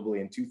started probably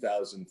in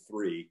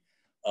 2003,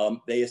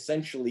 they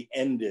essentially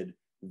ended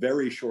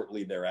very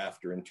shortly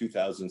thereafter in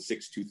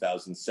 2006,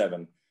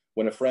 2007,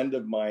 when a friend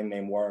of mine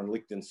named Warren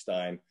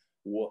Lichtenstein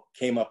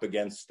came up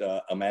against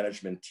a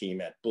management team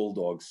at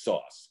Bulldog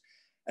Sauce.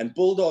 And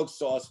Bulldog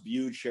Sauce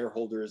viewed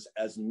shareholders,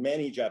 as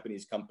many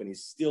Japanese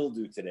companies still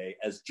do today,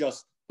 as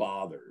just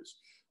bothers.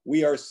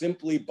 We are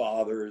simply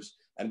bothers,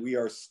 and we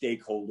are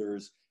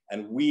stakeholders,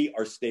 and we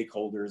are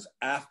stakeholders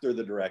after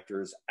the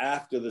directors,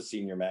 after the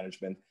senior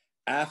management,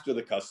 after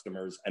the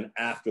customers, and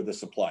after the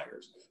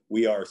suppliers.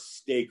 We are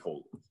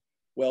stakeholders.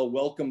 Well,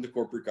 welcome to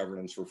corporate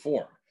governance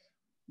reform.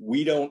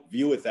 We don't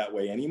view it that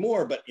way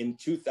anymore, but in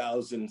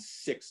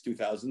 2006,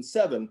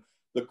 2007,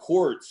 the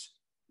courts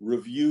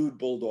reviewed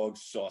Bulldog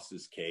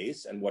Sauce's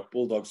case, and what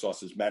Bulldog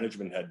Sauce's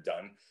management had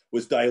done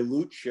was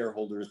dilute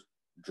shareholders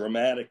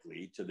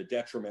dramatically to the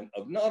detriment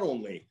of not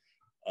only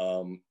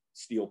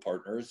Steel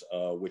Partners,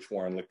 which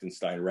Warren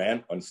Lichtenstein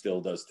ran and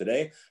still does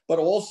today, but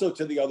also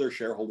to the other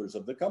shareholders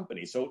of the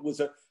company. So it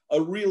was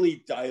a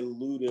really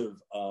dilutive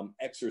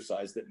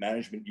exercise that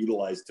management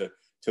utilized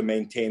to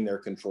maintain their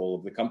control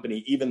of the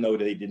company, even though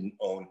they didn't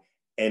own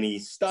any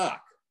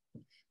stock.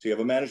 So you have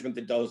a management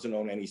that doesn't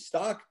own any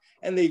stock,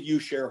 and they view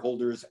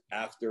shareholders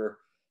after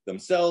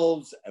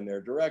themselves and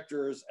their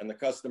directors and the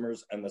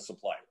customers and the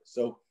suppliers.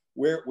 So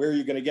where are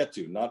you going to get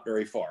to? Not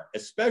very far,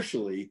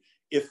 especially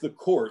if the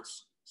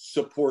courts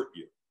support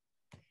you.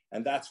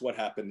 And that's what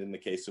happened in the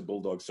case of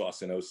Bulldog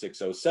Sauce in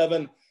 06,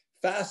 07.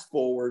 Fast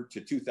forward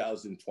to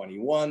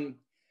 2021,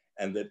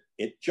 and that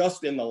it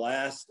just in the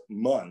last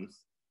month,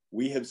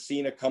 we have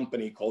seen a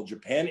company called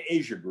Japan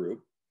Asia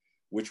Group,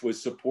 which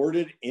was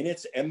supported in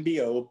its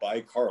MBO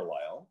by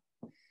Carlyle,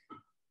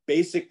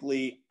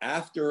 basically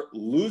after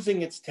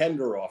losing its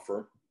tender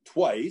offer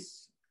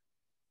twice,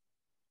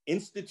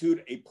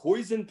 institute a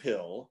poison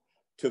pill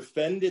to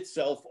fend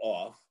itself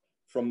off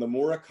from the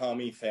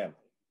Murakami family.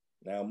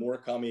 Now,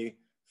 Murakami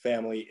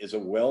family is a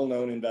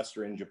well-known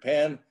investor in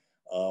Japan.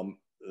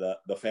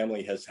 The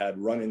family has had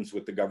run-ins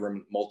with the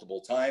government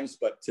multiple times,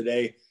 but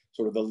today,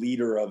 sort of the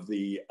leader of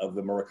the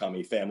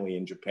Murakami family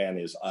in Japan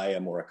is Aya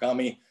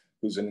Murakami,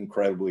 who's an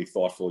incredibly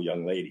thoughtful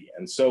young lady.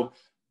 And so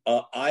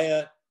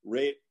Aya,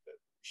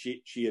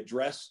 she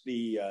addressed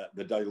the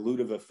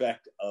dilutive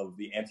effect of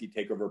the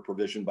anti-takeover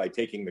provision by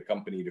taking the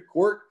company to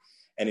court.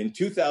 And in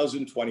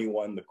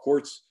 2021, the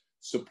courts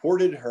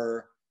supported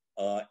her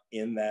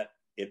in that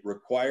it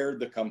required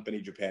the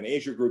company Japan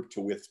Asia Group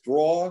to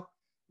withdraw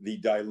the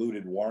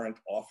diluted warrant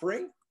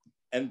offering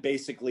and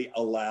basically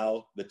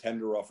allow the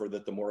tender offer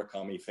that the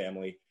Murakami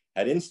family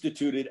had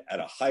instituted at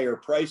a higher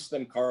price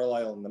than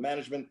Carlyle and the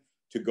management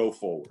to go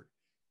forward.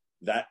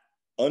 That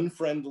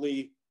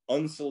unfriendly,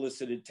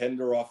 unsolicited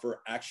tender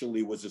offer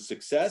actually was a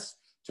success.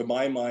 To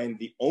my mind,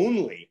 the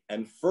only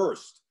and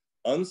first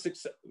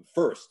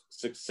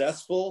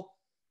successful,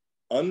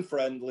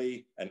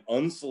 unfriendly, and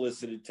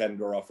unsolicited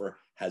tender offer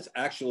has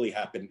actually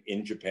happened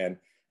in Japan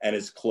and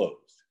is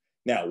closed.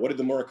 Now, what did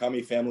the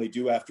Murakami family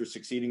do after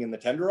succeeding in the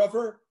tender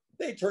offer?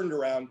 They turned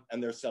around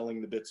and they're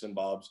selling the bits and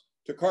bobs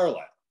to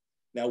Carlyle.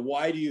 Now,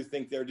 why do you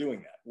think they're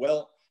doing that?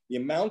 Well, the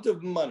amount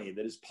of money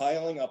that is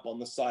piling up on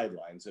the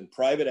sidelines in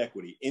private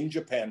equity in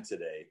Japan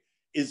today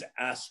is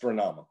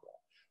astronomical.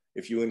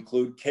 If you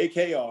include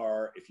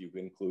KKR, if you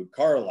include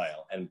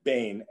Carlyle and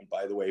Bain, and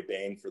by the way,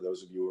 Bain, for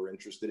those of you who are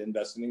interested in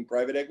investing in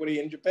private equity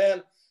in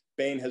Japan,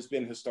 Bain has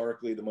been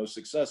historically the most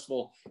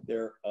successful.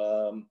 Their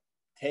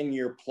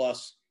 10-year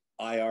plus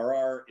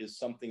IRR is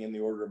something in the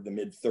order of the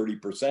mid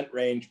 30%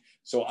 range.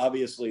 So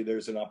obviously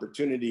there's an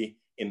opportunity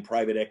in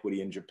private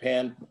equity in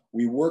Japan.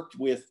 We worked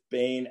with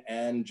Bain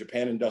and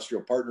Japan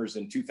Industrial Partners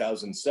in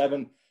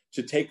 2007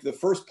 to take the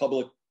first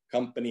public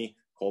company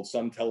called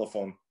Sun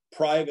Telephone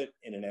private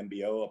in an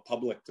MBO, a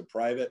public to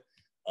private.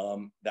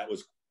 That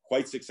was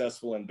quite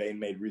successful, and Bain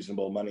made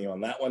reasonable money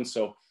on that one.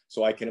 So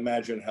I can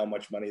imagine how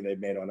much money they've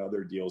made on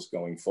other deals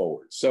going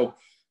forward. So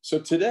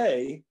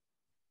today,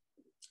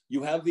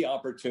 you have the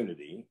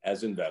opportunity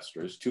as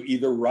investors to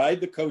either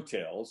ride the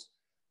coattails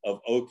of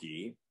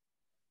Oki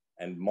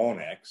and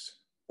Monex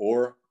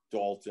or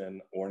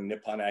Dalton or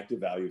Nippon Active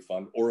Value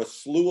Fund or a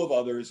slew of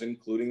others,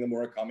 including the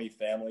Murakami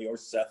family or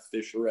Seth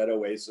Fisher at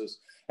Oasis.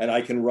 And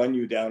I can run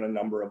you down a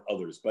number of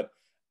others. But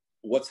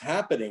what's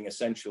happening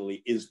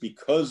essentially is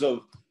because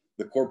of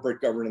the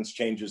corporate governance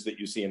changes that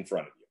you see in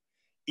front of you.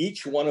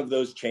 Each one of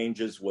those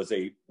changes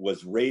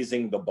was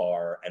raising the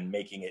bar and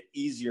making it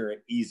easier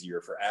and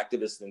easier for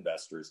activist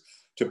investors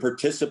to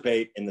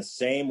participate in the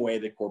same way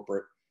that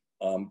corporate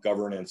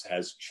governance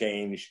has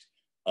changed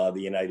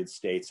the United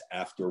States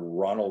after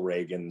Ronald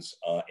Reagan's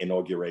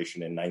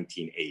inauguration in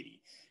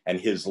 1980 and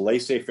his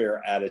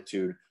laissez-faire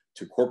attitude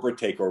to corporate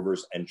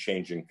takeovers and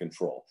changing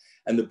control.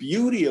 And the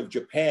beauty of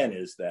Japan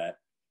is that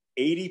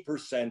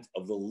 80%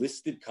 of the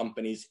listed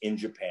companies in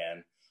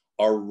Japan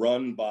are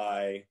run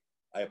by,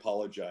 I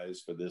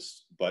apologize for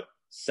this, but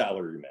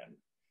salarymen.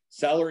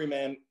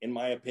 Salarymen, in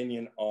my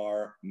opinion,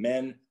 are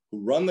men who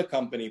run the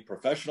company,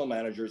 professional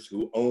managers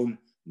who own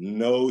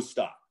no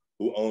stock,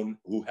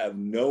 who have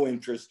no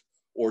interest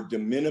or de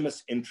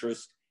minimis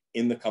interest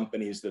in the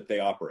companies that they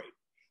operate.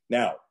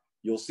 Now,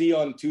 you'll see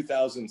on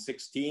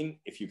 2016,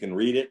 if you can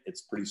read it,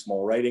 it's pretty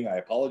small writing, I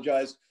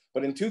apologize.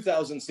 But in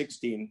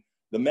 2016,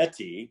 the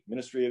METI,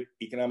 Ministry of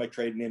Economic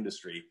Trade and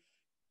Industry,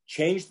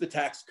 changed the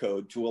tax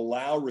code to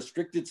allow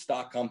restricted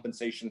stock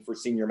compensation for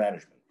senior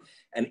management.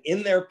 And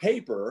in their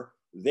paper,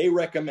 they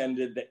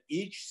recommended that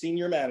each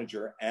senior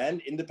manager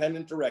and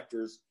independent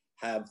directors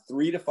have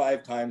 3 to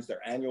 5 times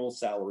their annual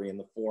salary in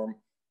the form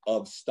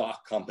of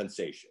stock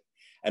compensation.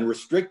 And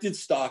restricted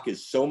stock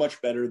is so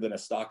much better than a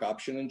stock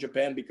option in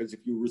Japan because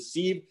if you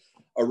receive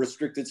a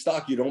restricted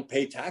stock, you don't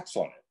pay tax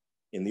on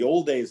it. In the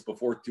old days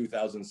before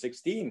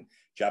 2016,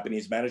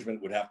 Japanese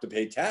management would have to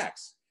pay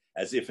tax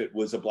as if it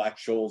was a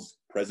Black-Scholes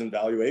present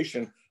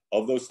valuation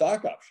of those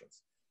stock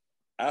options.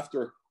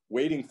 After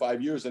waiting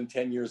 5 years and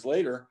 10 years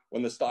later,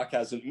 when the stock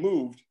hasn't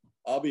moved,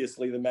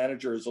 obviously the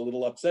manager is a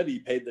little upset. He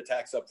paid the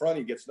tax up front.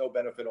 He gets no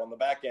benefit on the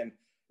back end.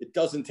 It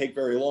doesn't take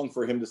very long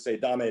for him to say,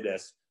 dame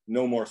desu,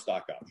 no more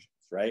stock options,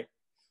 right?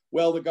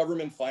 Well, the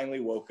government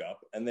finally woke up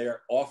and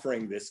they're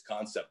offering this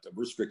concept of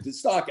restricted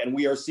stock. And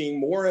we are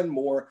seeing more and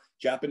more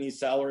Japanese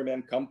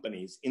salaryman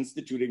companies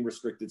instituting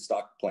restricted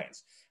stock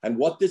plans. And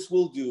what this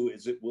will do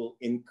is it will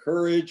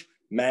encourage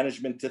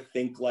management to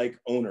think like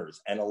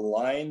owners and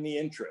align the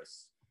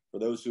interests. For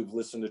those who've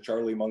listened to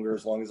Charlie Munger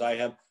as long as I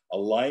have,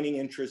 aligning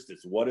interest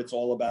is what it's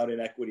all about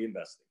in equity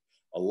investing.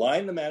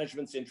 Align the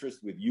management's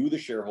interest with you, the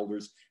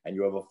shareholders, and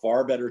you have a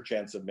far better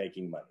chance of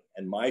making money.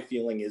 And my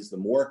feeling is the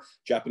more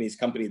Japanese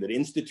companies that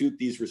institute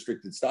these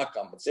restricted stock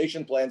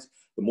compensation plans,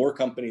 the more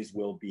companies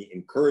will be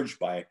encouraged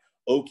by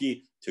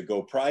Oki to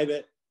go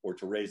private or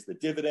to raise the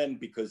dividend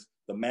because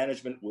the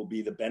management will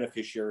be the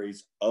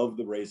beneficiaries of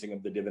the raising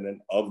of the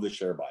dividend of the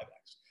share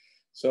buybacks.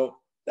 So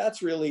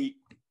that's really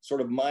sort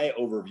of my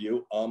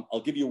overview.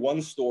 I'll give you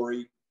one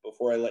story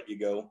before I let you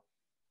go.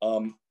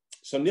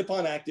 So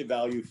Nippon Active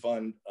Value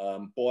Fund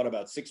bought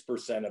about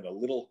 6% of a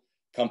little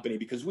company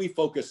because we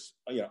focus,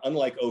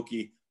 unlike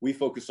Oki, we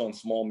focus on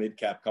small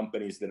mid-cap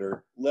companies that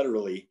are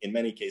literally, in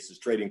many cases,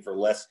 trading for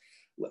less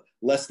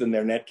than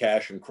their net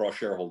cash and cross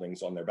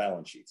shareholdings on their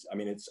balance sheets. I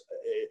mean,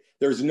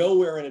 there's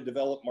nowhere in a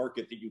developed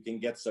market that you can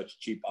get such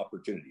cheap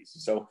opportunities.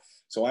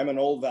 So I'm an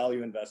old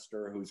value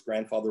investor whose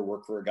grandfather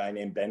worked for a guy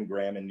named Ben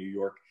Graham in New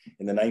York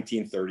in the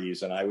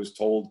 1930s. And I was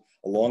told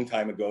a long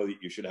time ago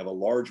that you should have a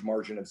large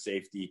margin of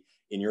safety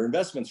in your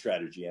investment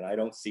strategy. And I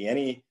don't see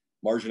any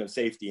margin of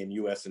safety in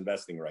US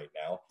investing right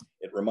now.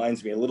 It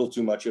reminds me a little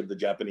too much of the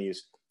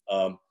Japanese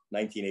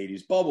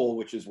 1980s bubble,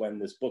 which is when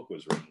this book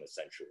was written,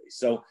 essentially.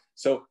 So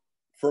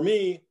for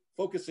me,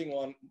 focusing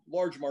on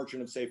large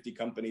margin of safety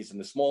companies in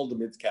the small to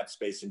mid-cap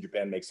space in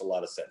Japan makes a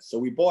lot of sense. So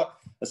we bought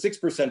a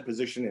 6%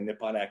 position in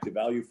Nippon Active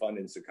Value Fund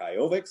in Sakai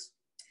Ovix.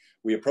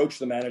 We approached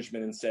the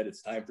management and said,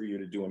 it's time for you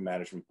to do a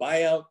management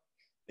buyout.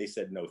 They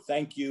said, no,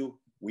 thank you.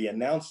 We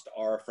announced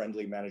our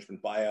friendly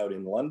management buyout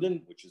in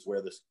London, which is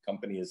where this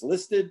company is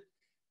listed,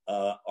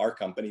 our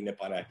company,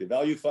 Nippon Active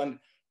Value Fund,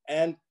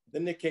 and the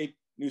Nikkei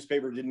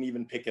newspaper didn't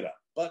even pick it up.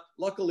 But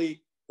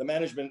luckily, the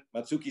management,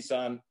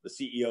 Matsuki-san, the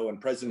CEO and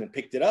president,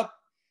 picked it up,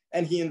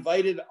 and he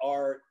invited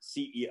our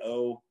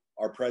CEO,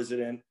 our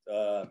president,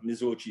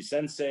 Mizuochi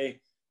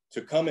Sensei,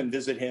 to come and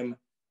visit him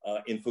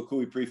in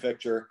Fukui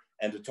Prefecture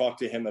and to talk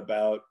to him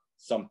about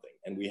something.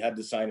 And we had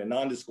to sign a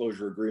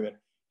non-disclosure agreement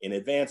in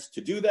advance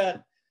to do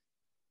that.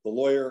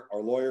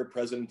 Our lawyer,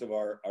 president of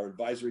our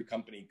advisory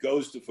company,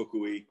 goes to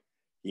Fukui.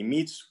 He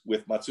meets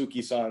with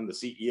Matsuki-san, the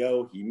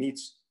CEO. He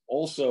meets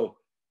also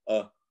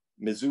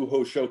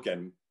Mizuho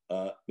Shoken,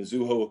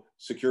 Mizuho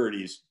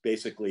Securities,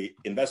 basically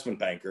investment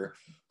banker,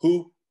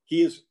 who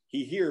he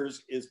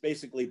hears is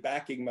basically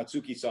backing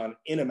Matsuki-san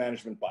in a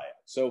management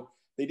buyout. So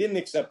they didn't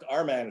accept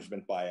our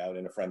management buyout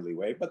in a friendly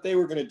way, but they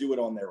were going to do it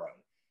on their own.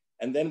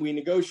 And then we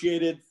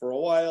negotiated for a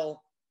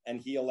while,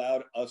 and he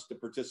allowed us to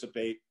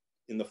participate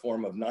in the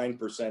form of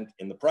 9%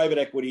 in the private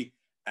equity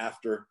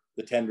after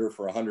the tender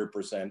for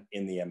 100%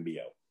 in the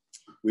MBO.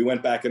 We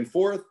went back and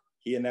forth.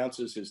 He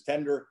announces his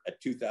tender at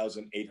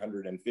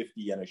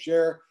 2,850 yen a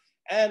share.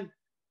 And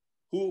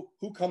who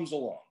comes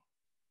along?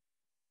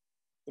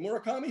 The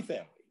Murakami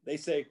family. They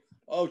say,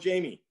 oh,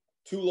 Jamie,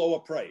 too low a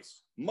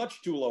price,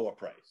 much too low a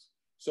price.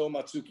 So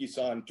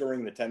Matsuki-san,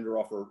 during the tender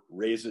offer,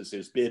 raises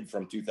his bid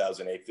from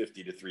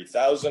 2,850 to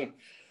 3,000.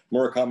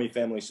 Murakami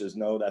family says,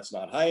 no, that's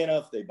not high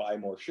enough. They buy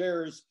more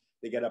shares.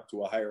 They get up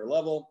to a higher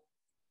level.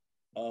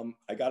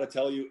 I got to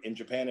tell you, in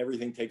Japan,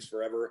 everything takes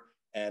forever,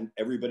 and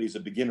everybody's a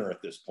beginner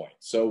at this point.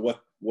 So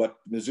what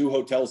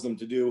Mizuho tells them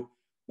to do,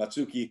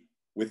 Matsuki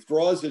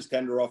withdraws his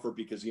tender offer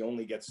because he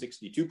only gets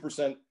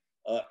 62%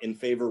 in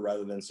favor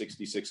rather than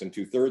 66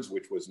 2/3,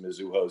 which was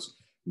Mizuho's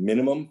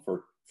minimum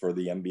for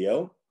the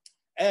MBO.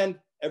 And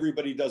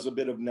everybody does a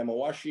bit of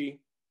nemawashi,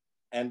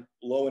 and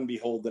lo and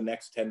behold, the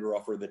next tender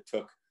offer that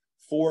took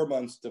 4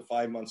 months to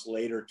 5 months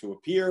later to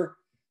appear,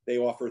 they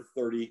offer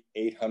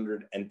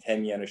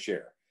 3,810 yen a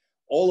share.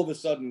 All of a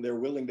sudden, they're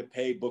willing to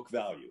pay book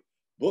value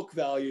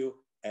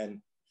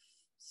and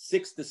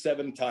 6 to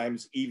 7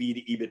 times EV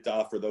to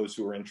EBITDA for those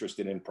who are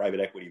interested in private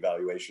equity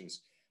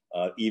valuations.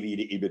 EV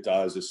to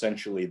EBITDA is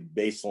essentially the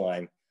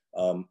baseline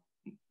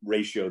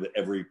ratio that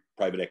every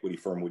private equity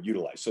firm would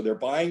utilize. So they're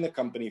buying the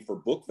company for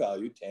book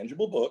value,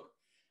 tangible book,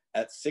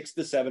 at 6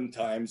 to 7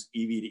 times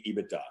EV to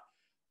EBITDA.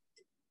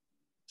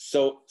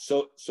 So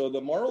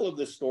the moral of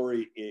this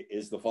story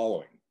is the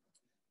following.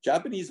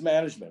 Japanese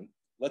management,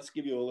 let's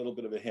give you a little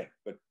bit of a hint,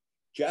 but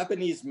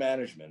Japanese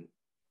management,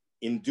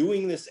 in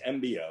doing this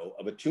MBO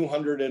of a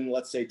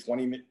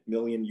 20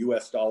 million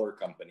US dollar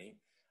company,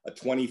 a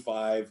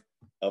 25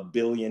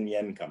 billion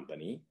yen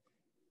company,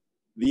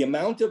 the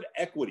amount of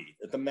equity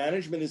that the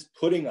management is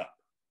putting up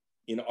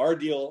in our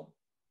deal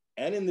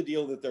and in the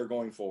deal that they're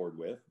going forward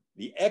with,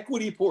 the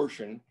equity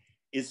portion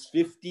is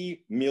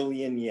 50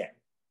 million yen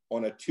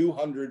on a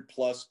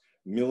 $200+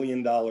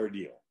 million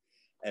deal.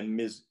 And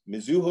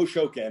Mizuho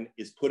Shoken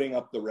is putting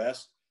up the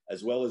rest,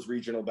 as well as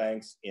regional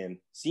banks in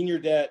senior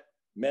debt,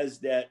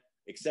 mezz debt,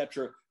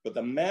 etc. But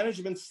the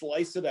management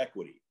slice of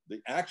equity,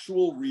 the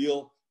actual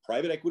real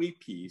private equity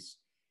piece,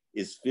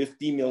 is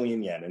 50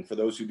 million yen. And for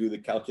those who do the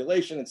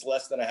calculation, it's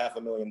less than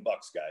 $500,000,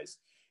 guys.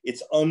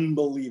 It's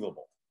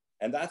unbelievable.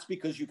 And that's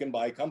because you can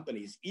buy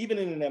companies, even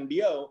in an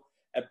MBO,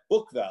 at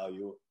book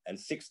value and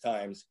 6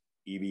 times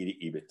EV to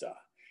EBITDA.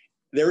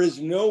 There is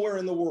nowhere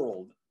in the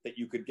world that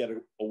you could get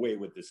away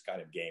with this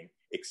kind of game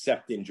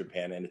except in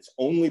Japan. And it's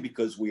only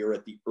because we are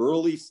at the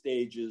early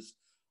stages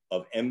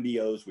of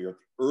MBOs. We are at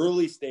the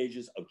early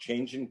stages of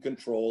changing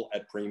control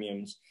at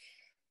premiums.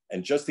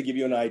 And just to give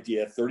you an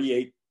idea,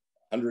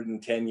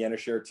 3,810 yen a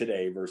share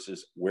today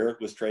versus where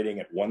it was trading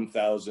at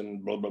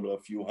 1,000, blah, blah, blah,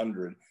 a few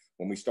hundred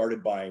when we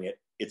started buying it.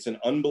 It's an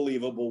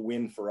unbelievable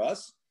win for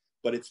us,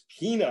 but it's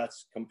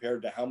peanuts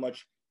compared to how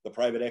much the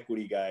private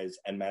equity guys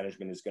and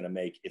management is going to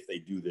make if they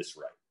do this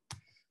right.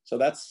 So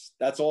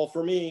that's all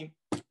for me.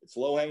 It's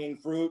low-hanging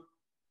fruit.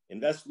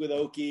 Invest with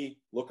Oki.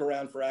 Look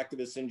around for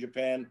activists in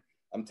Japan.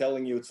 I'm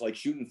telling you, it's like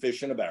shooting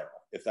fish in a barrel,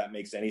 if that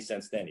makes any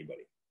sense to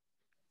anybody.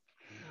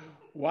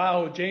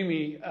 Wow,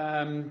 Jamie,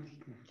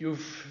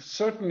 you've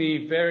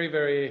certainly very,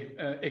 very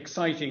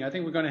exciting. I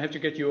think we're going to have to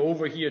get you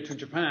over here to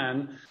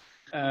Japan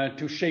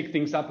to shake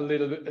things up a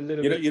little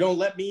bit. You don't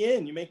let me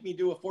in. You make me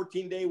do a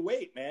 14-day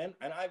wait, man.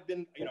 And I've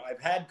been,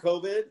 I've had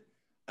COVID,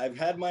 I've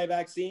had my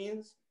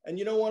vaccines, and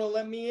you don't want to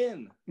let me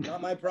in.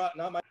 Not my.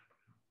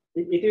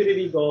 It will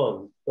be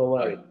gone. Don't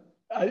worry.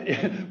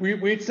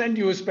 We'd send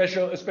you a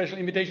special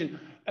invitation.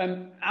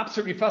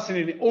 Absolutely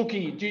fascinating.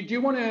 Oki, do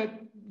you want to,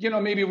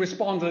 maybe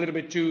respond a little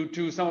bit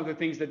to some of the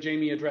things that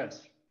Jamie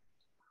addressed?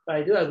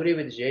 I do agree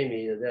with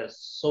Jamie. There are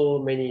so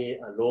many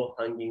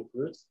low-hanging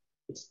fruits.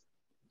 It's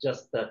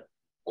just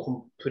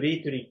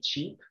completely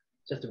cheap,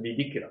 just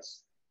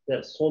ridiculous. There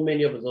are so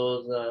many of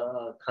those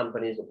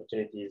companies,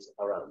 opportunities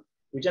around.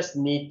 We just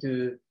need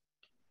to,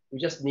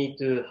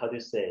 how do you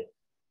say?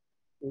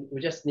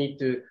 We just need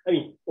to,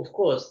 of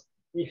course,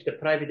 if the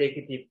private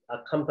equity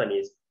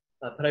companies,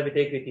 private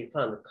equity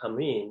fund come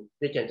in,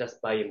 they can just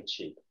buy them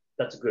cheap.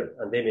 That's good,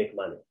 and they make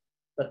money.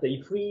 But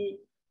if we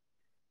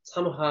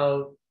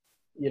somehow,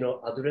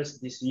 address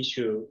this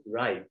issue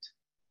right,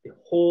 the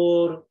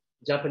whole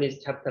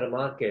Japanese capital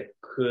market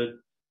could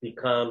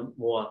become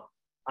more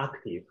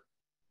active.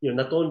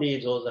 Not only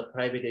those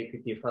private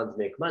equity funds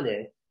make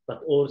money,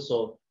 but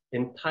also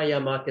entire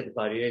market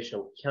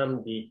valuation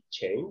can be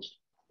changed,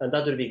 and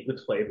that will be good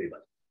for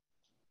everybody.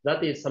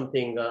 That is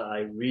something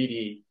I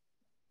really,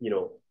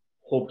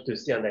 hope to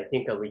see, and I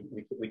think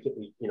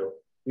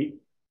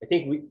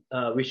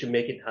we should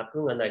make it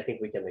happen, and I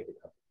think we can make it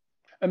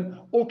happen.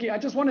 Okay, I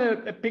just want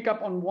to pick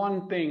up on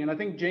one thing, and I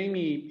think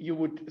Jamie, you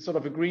would sort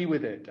of agree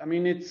with it.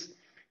 It's,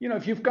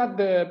 if you've got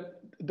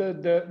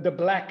the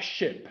black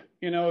ship,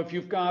 if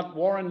you've got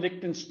Warren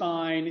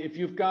Lichtenstein, if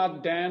you've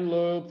got Dan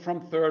Loeb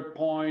from Third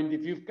Point,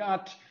 if you've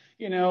got,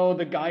 the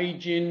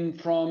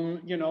Gaijin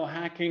from,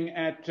 hacking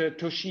at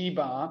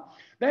Toshiba,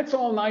 that's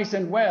all nice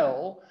and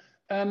well.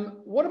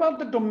 What about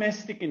the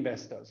domestic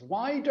investors?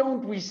 Why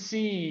don't we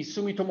see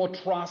Sumitomo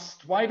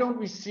Trust? Why don't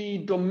we see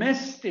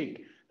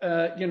domestic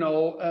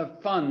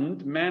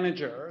fund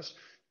managers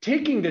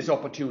taking this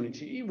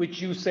opportunity,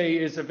 which you say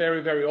is a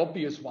very, very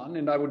obvious one,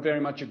 and I would very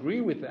much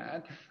agree with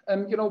that.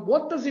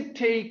 What does it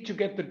take to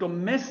get the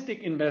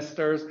domestic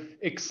investors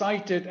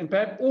excited? And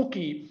perhaps,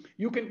 Oki,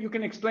 you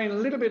can explain a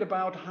little bit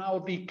about how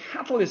the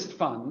Catalyst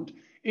Fund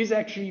is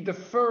actually the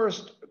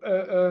first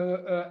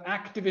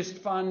activist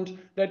fund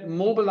that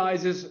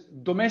mobilizes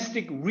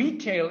domestic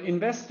retail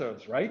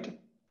investors, right?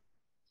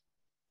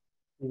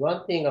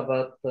 One thing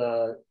about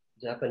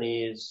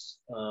Japanese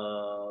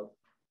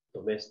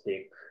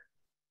domestic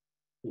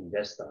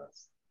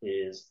investors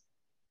is,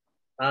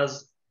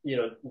 as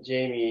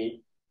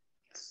Jamie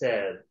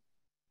said,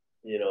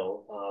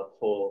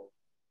 for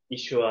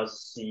issuers,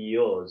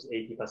 CEOs,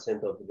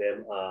 80% of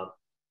them are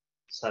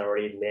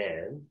salaried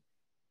men.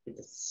 It's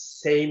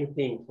the same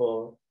thing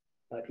for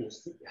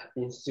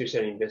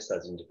institutional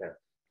investors in Japan.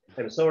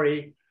 I'm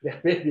sorry, there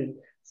may be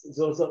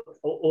those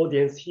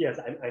audience here.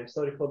 I'm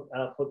sorry for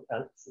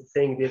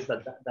saying this,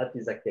 but that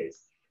is the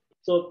case.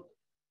 So,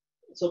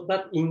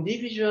 but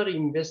individual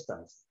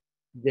investors,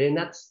 they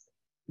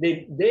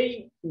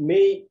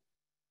may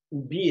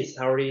be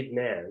salaried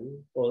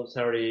men or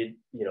salaried,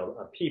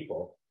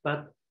 people,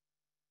 but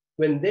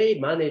when they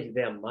manage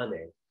their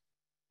money,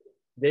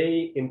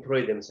 they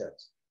employ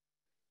themselves,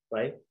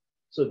 right?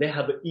 So they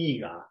have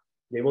eager,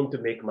 they want to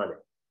make money,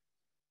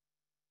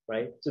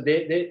 right? So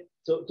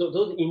so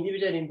those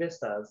individual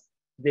investors,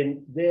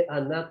 then they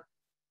are not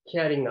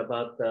caring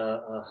about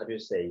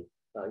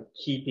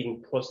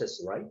keeping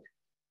process right.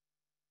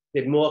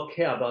 They more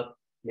care about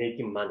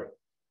making money,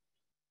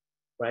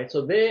 right?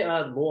 So they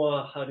are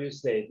more,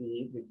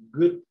 the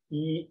good,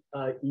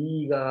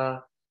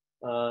 eager,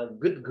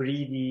 good,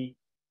 greedy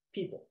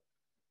people.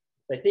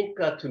 I think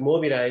to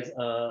mobilize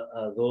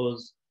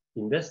those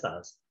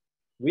investors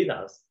with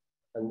us,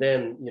 and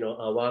then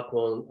work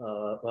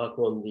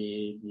on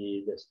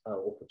the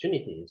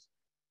opportunities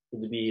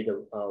would be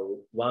the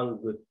one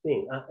good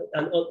thing.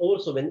 And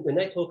also when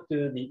I talk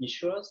to the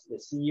issuers, the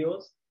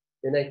CEOs,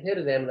 then I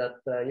tell them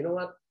that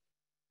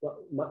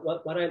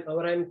what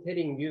I'm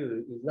telling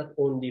you is not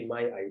only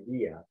my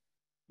idea.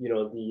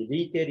 The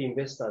retail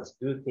investors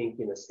do think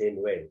in the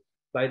same way.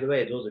 By the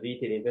way, those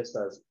retail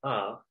investors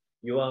are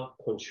your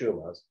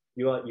consumers,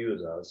 your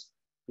users,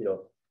 the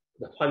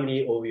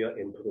family of your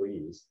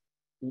employees.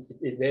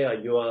 They are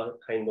your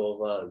kind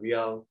of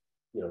real,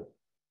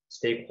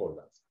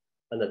 stakeholders,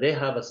 and they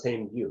have the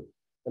same view.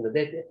 And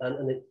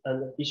the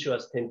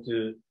issuers tend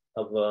to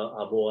have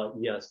more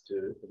ears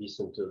to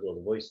listen to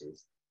those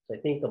voices. So I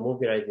think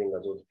mobilizing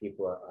those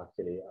people are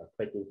actually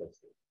quite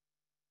interesting.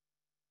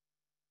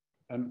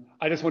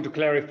 I just want to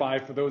clarify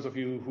for those of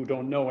you who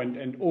don't know,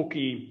 and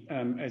Oki,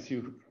 as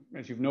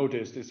you've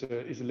noticed, is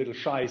a little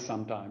shy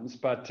sometimes,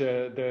 but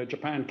the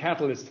Japan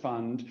Catalyst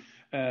Fund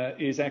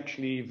is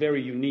actually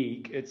very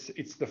unique.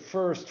 It's the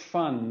first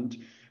fund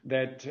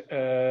that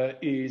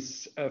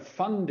is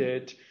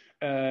funded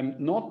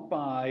not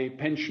by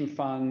pension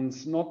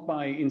funds, not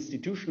by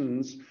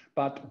institutions,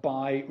 but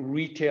by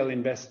retail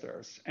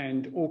investors.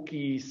 And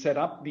Oki set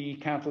up the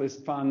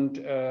Catalyst Fund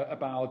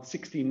about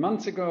 16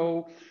 months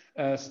ago.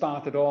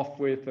 Started off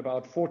with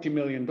about $40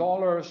 million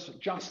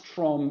just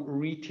from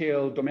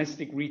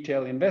domestic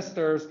retail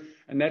investors.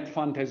 And that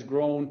fund has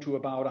grown to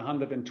about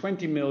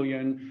 120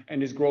 million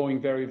and is growing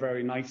very,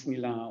 very nicely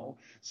now.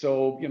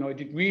 So,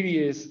 it really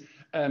is,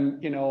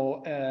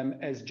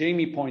 as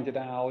Jamie pointed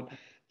out,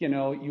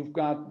 you've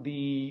got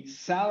the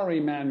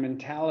salaryman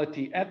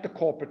mentality at the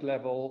corporate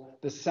level,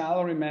 the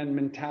salaryman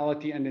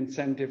mentality and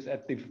incentives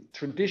at the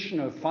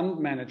traditional fund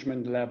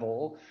management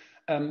level.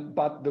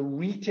 But the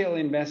retail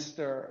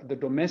investor, the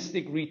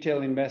domestic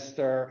retail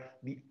investor,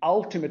 the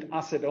ultimate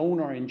asset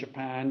owner in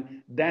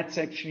Japan, that's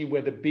actually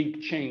where the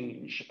big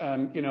change,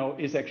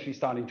 is actually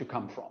starting to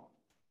come from.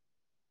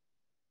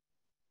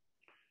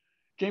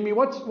 Jamie,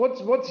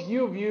 what's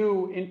your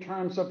view in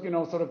terms of,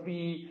 sort of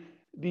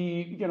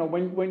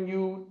when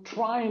you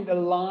try and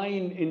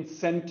align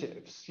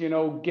incentives,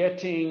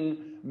 getting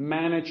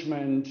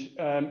management,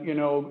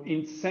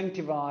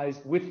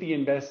 incentivized with the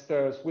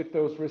investors, with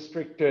those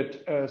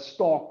restricted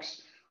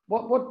stocks,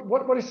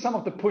 what is some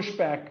of the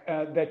pushback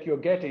that you're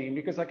getting?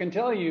 Because I can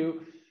tell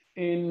you,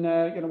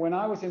 when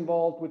I was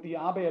involved with the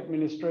Abe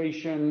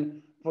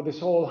administration for this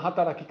whole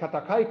Hataraki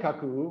Kata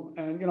Kaikaku,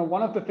 and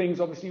one of the things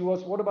obviously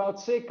was, what about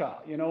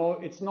Seika?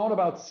 It's not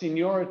about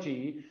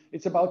seniority,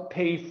 it's about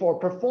pay for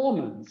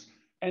performance.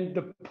 And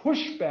the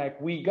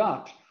pushback we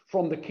got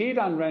from the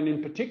Keidanren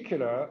in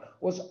particular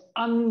was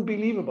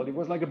unbelievable. It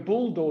was like a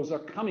bulldozer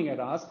coming at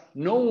us.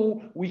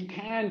 No, we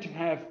can't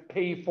have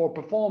pay for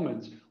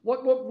performance.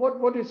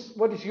 What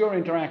is your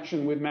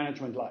interaction with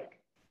management like?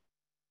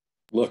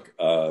 Look,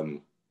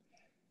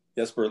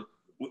 Jesper,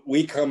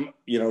 we come,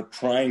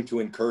 trying to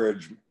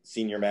encourage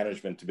senior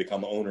management to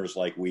become owners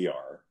like we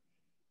are.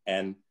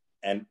 And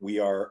we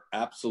are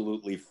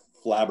absolutely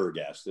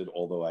flabbergasted,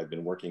 although I've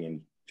been working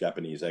in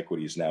Japanese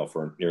equities now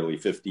for nearly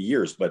 50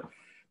 years, but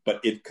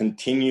it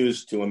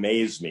continues to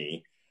amaze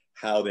me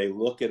how they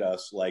look at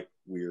us like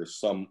we're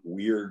some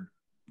weird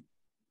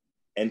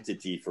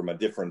entity from a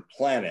different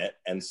planet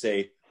and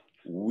say,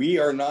 we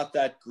are not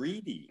that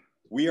greedy.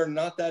 We are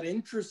not that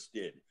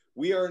interested.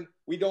 We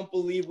don't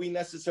believe we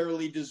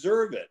necessarily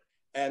deserve it,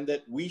 and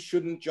that we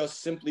shouldn't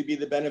just simply be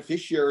the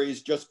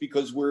beneficiaries just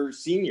because we're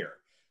senior.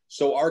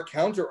 So our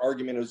counter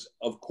argument is,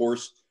 of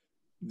course,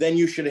 then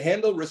you should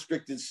handle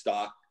restricted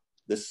stock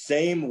the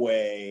same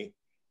way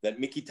that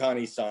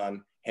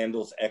Mikitani-san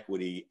handles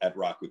equity at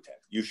Rakuten.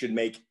 You should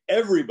make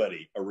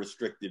everybody a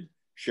restricted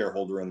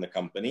shareholder in the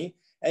company.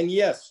 And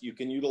yes, you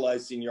can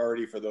utilize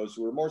seniority for those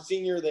who are more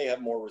senior, they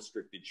have more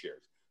restricted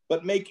shares.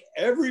 But make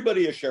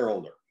everybody a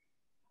shareholder.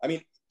 I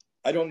mean,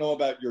 I don't know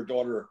about your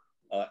daughter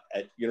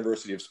at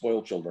University of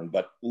Spoiled Children,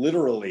 but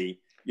literally,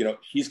 you know,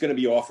 she's going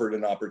to be offered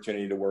an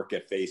opportunity to work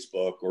at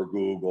Facebook or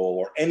Google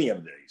or any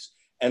of these.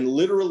 And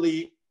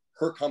literally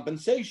her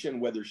compensation,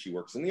 whether she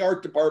works in the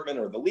art department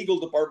or the legal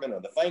department or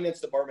the finance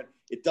department,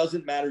 it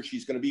doesn't matter.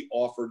 She's going to be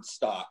offered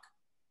stock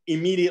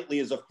immediately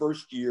as a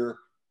first-year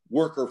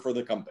worker for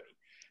the company.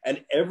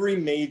 And every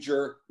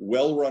major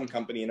well-run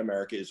company in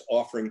America is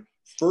offering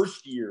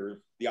first years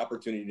the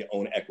opportunity to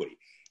own equity.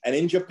 And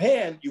in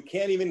Japan, you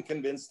can't even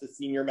convince the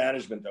senior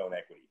management to own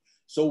equity.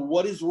 So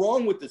what is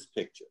wrong with this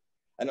picture?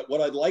 And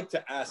what I'd like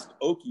to ask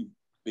Oki,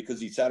 because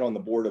he sat on the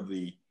board of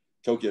the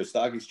Tokyo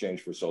Stock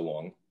Exchange for so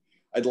long,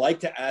 I'd like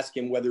to ask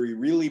him whether he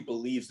really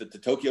believes that the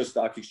Tokyo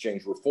Stock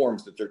Exchange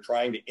reforms that they're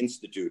trying to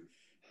institute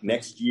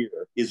next year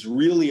is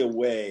really a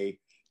way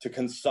to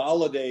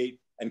consolidate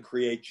and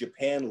create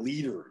Japan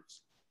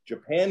leaders,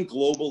 Japan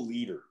global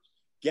leaders.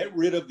 Get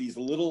rid of these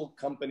little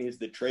companies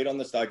that trade on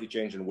the stock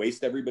exchange and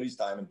waste everybody's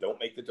time and don't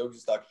make the Tokyo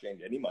Stock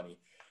Exchange any money,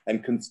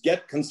 and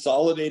get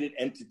consolidated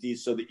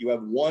entities so that you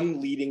have one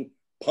leading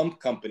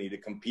pump company to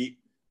compete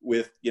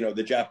with, you know,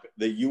 the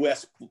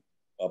U.S.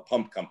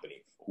 Pump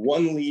company,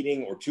 one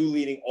leading or two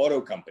leading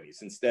auto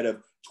companies instead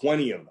of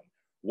 20 of them,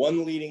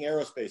 one leading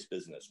aerospace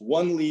business,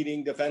 one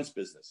leading defense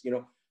business. You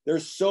know,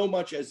 there's so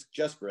much, as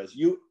Jesper, as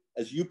you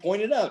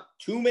pointed out,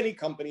 too many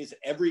companies,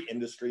 every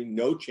industry,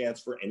 no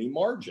chance for any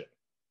margin.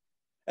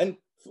 And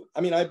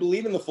I mean, I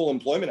believe in the Full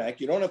Employment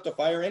Act. You don't have to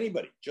fire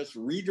anybody. Just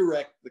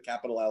redirect the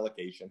capital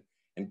allocation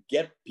and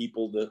get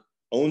people to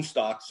own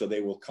stocks so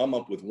they will come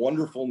up with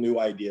wonderful new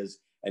ideas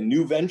and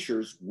new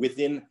ventures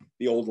within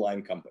the old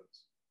line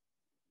companies.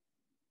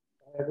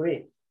 I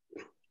agree.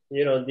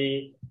 You know,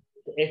 the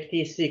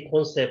FTC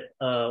concept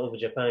of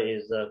Japan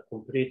is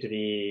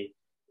completely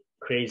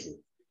crazy.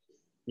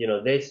 You know,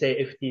 they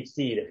say FTC,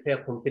 the fair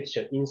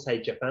competition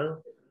inside Japan.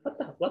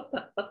 What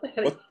the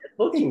hell are you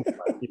talking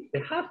about?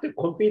 They have to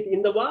compete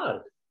in the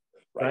world,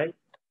 right?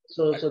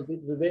 So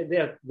they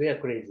are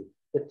crazy.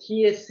 The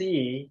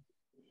TSE,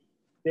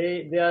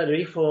 their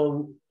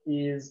reform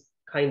is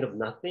kind of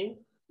nothing.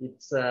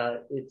 It's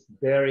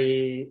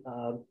very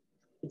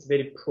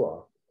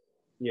poor,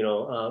 you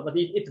know. But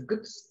it's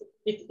good.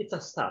 It's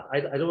a start.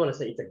 I don't want to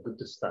say it's a good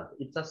start.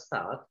 It's a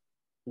start.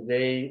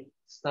 They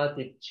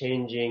started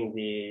changing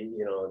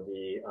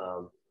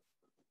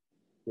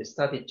they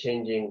started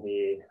changing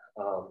the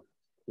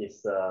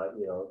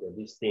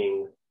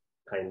listing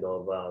kind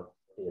of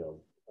the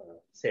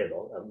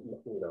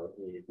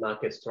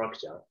market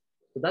structure.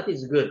 So that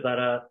is good,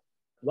 but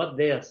what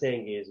they are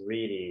saying is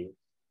really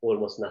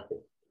almost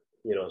nothing.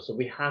 You know, so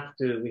we have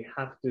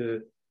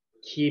to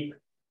keep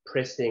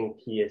pressing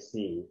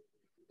TSE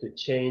to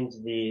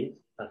change to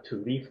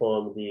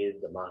reform the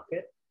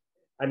market.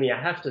 I mean,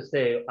 I have to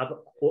say,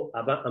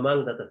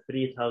 among the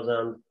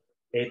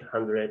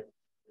 3,800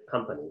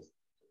 companies,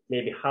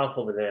 maybe half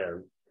of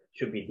them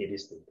should be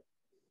delisted.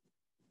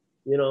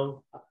 You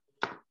know,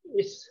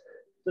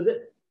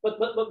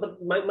 but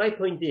my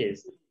point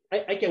is,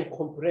 I can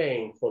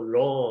complain for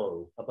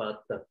long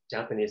about the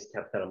Japanese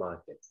capital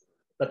markets.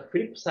 But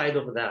flip side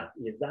of that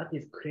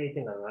is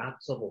creating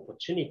lots of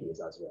opportunities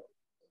as well.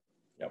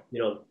 Yep.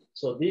 You know,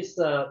 so this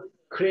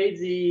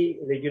crazy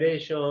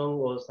regulation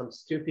or some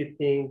stupid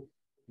thing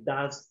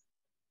does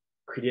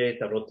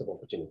create a lot of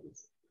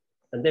opportunities.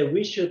 And then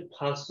we should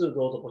pursue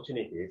those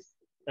opportunities.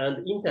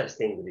 And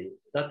interestingly,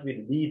 that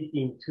will lead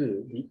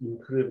into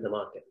improve the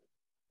market,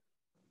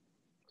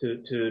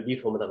 to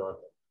reform the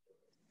market.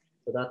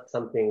 So that's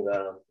something.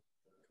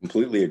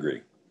 Completely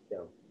agree.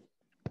 Yeah.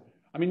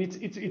 I mean,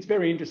 it's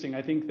very interesting.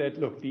 I think that,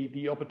 look,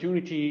 the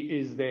opportunity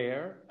is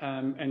there.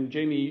 And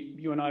Jamie,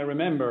 you and I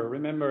remember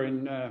in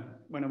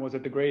when I was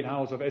at the great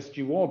house of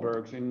S.G.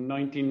 Warburg's in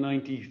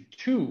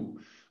 1992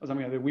 or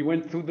something like that, we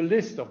went through the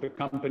list of the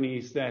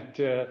companies that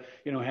had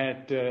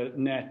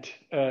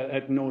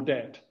no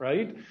debt,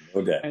 right?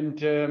 No debt.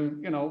 And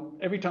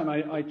every time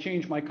I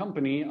change my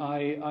company,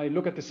 I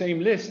look at the same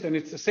list, and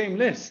it's the same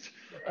list.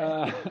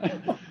 So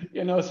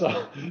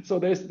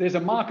there's a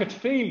market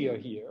failure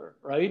here,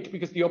 right?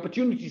 Because the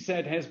opportunity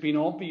set has been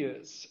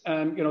obvious,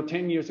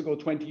 10 years ago,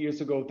 20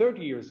 years ago,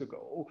 30 years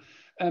ago.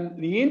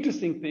 The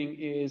interesting thing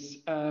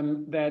is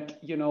that,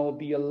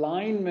 the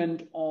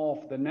alignment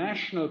of the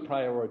national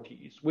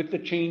priorities with the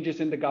changes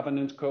in the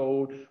governance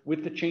code,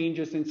 with the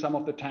changes in some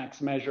of the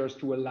tax measures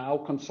to allow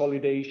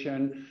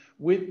consolidation,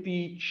 with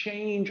the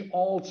change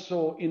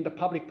also in the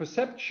public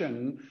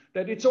perception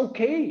that it's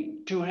okay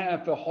to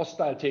have a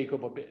hostile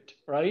takeover bid,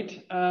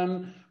 right?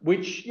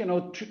 Which,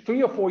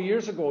 3 or 4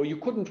 years ago, you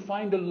couldn't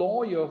find a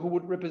lawyer who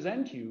would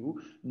represent you.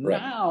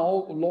 Right.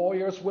 Now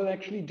lawyers will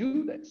actually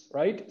do this,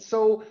 right?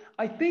 So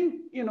I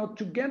think,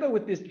 together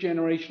with this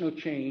generational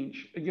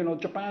change,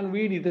 Japan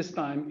really this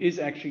time is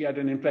actually at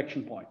an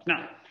inflection point.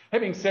 Now,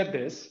 having said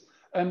this,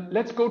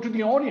 let's go to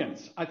the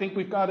audience. I think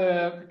we've got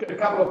a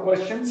couple of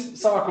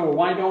questions. Sawako,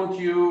 why don't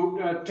you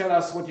tell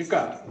us what you've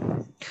got?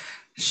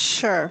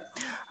 Sure.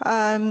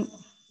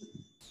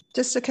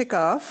 Just to kick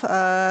off,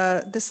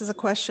 this is a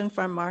question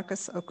from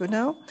Marcus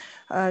Okuno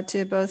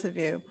to both of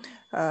you.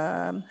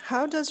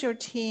 How does your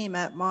team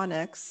at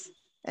Monex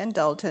and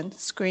Dalton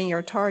screen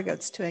your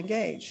targets to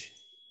engage?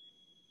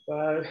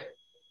 Well,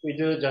 we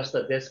do just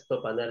a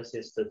desktop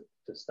analysis to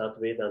start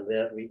with, and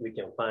then we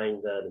can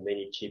find the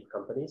many cheap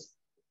companies.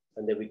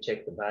 And then we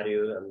check the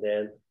value, and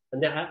then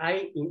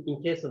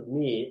in case of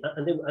me,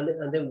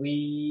 and then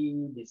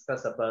we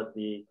discuss about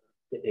the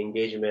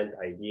engagement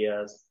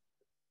ideas,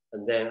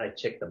 and then I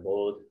check the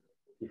board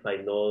if I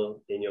know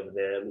any of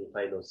them, if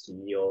I know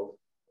CEO,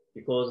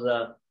 because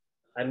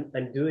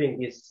I'm doing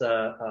this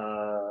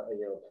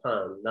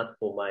fun not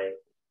for my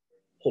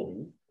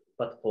hobby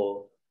but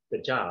for the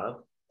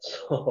job.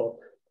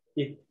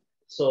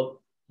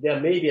 So there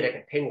may be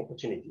like 10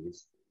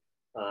 opportunities.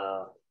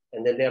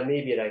 And then there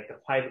may be like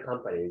 5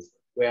 companies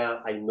where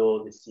I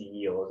know the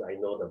CEOs, I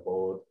know the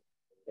board,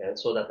 and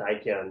so that I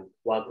can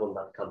work on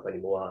that company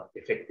more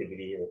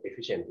effectively and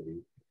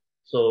efficiently.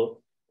 So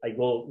we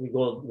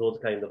go those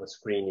kind of a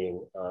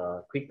screening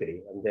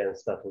quickly, and then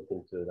start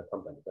looking to the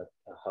company. That's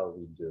how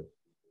we do.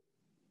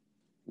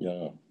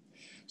 Yeah.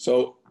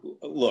 So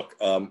look,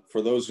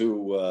 for those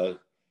who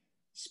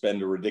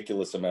spend a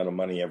ridiculous amount of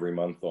money every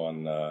month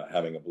on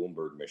having a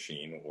Bloomberg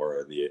machine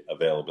or the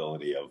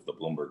availability of the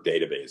Bloomberg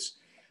database,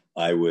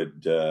 I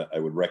would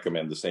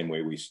recommend the same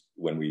way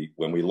when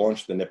we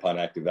launched the Nippon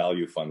Active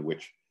Value Fund,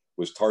 which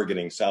was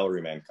targeting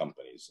salaryman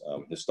companies.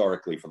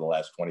 Historically, for the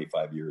last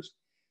 25 years,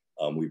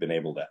 we've been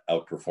able to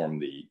outperform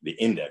the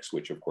index,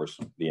 which of course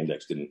the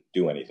index didn't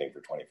do anything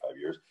for 25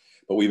 years,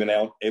 but we've been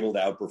able to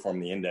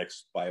outperform the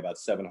index by about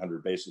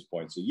 700 basis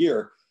points a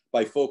year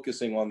by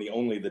focusing on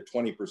only the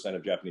 20%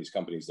 of Japanese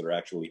companies that are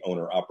actually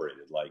owner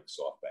operated, like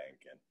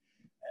SoftBank and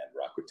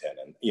Rakuten,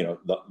 and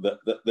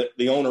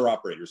the owner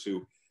operators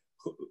who,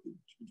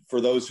 for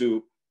those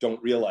who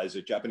don't realize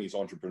it, Japanese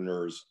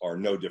entrepreneurs are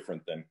no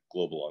different than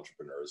global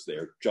entrepreneurs.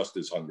 They're just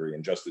as hungry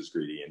and just as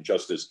greedy and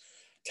just as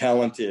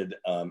talented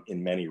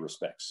in many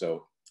respects.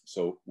 So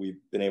we've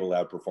been able to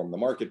outperform the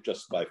market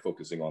just by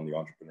focusing on the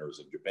entrepreneurs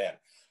of Japan.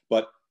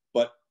 But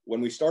when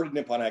we started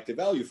Nippon Active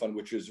Value Fund,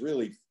 which is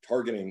really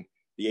targeting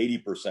the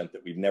 80%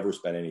 that we've never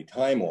spent any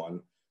time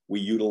on, we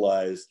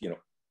utilized,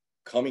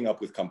 coming up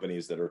with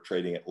companies that are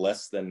trading at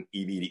less than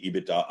EV to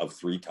EBITDA of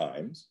 3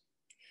 times.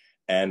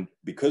 And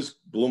because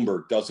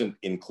Bloomberg doesn't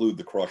include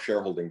the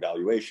cross-shareholding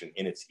valuation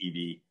in its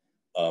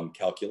EV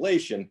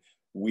calculation,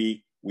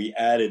 we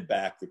added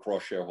back the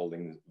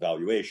cross-shareholding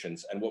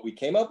valuations. And what we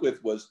came up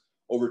with was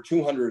over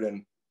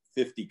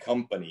 250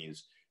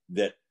 companies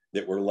that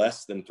were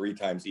less than 3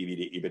 times EV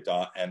to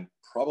EBITDA, and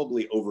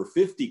probably over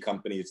 50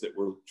 companies that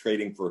were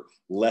trading for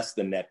less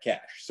than net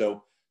cash.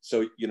 So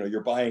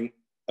you're buying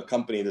a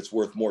company that's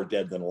worth more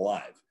dead than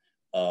alive.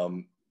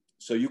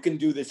 So you can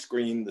do this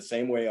screen the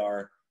same way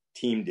our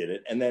team did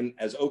it. And then,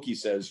 as Oki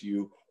says,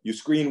 you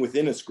screen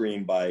within a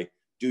screen by,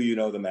 do you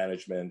know the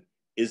management?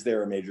 Is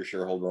there a major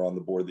shareholder on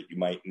the board that you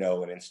might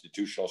know, an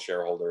institutional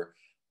shareholder?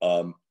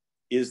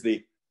 Is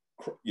the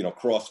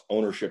cross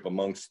ownership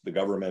amongst the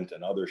government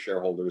and other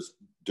shareholders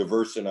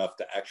diverse enough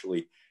to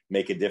actually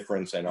make a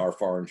difference, and are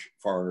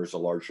foreigners a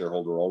large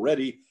shareholder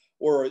already?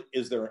 Or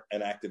is there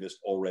an activist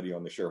already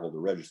on the shareholder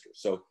register?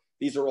 So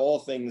these are all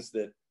things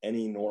that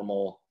any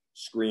normal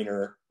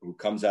screener who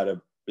comes out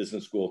of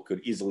business school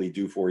could easily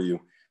do for you,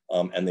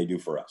 and they do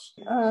for us.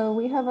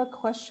 We have a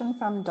question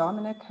from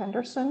Dominic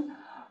Henderson.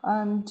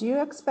 Do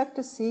you expect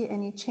to see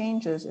any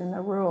changes in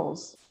the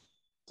rules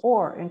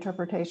or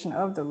interpretation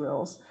of the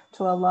rules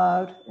to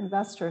allow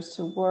investors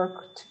to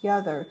work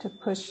together to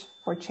push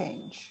for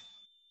change?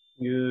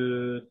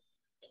 You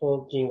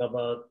talking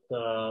about?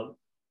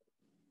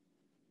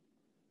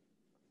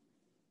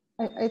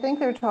 I think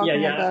they're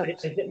talking about.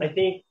 I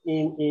think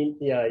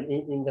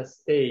in the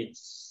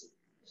States,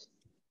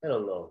 I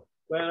don't know.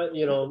 Well,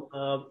 you're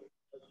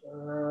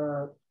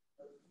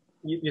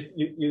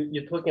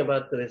talking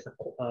about this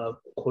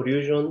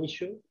collusion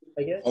issue,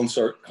 I guess.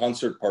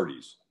 Concert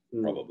parties,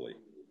 probably.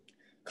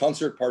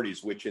 Concert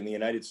parties, which in the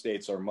United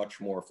States are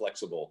much more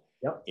flexible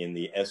in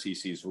the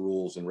SEC's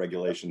rules and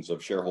regulations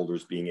of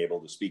shareholders being able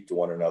to speak to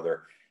one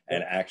another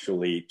and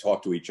actually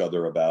talk to each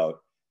other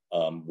about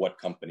what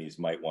companies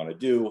might want to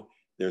do.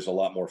 There's a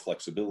lot more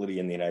flexibility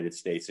in the United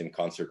States in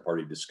concert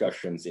party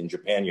discussions. In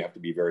Japan, you have to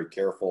be very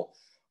careful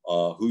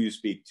who you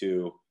speak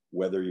to,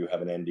 whether you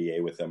have an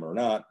NDA with them or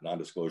not,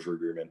 non-disclosure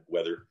agreement,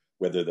 whether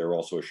they're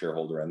also a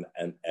shareholder.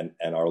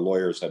 And our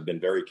lawyers have been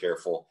very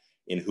careful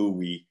in who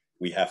we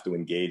we have to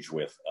engage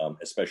with,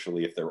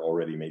 especially if they're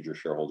already major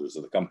shareholders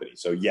of the company.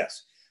 So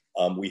yes,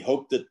 we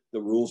hope that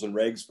the rules and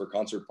regs for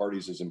concert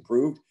parties is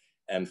improved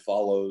and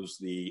follows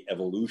the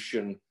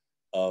evolution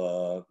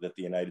that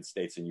the United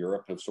States and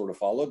Europe have sort of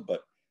followed.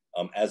 But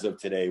as of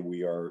today,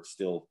 we are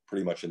still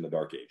pretty much in the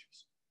dark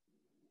ages.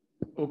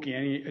 Okay,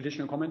 any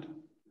additional comment?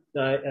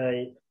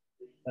 I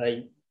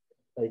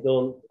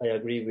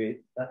agree with,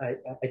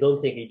 I don't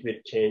think it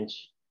will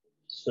change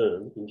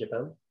soon in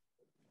Japan.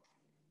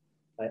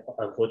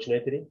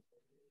 Unfortunately.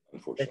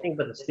 I think,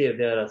 but still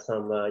there are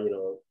some,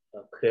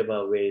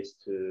 clever ways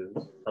to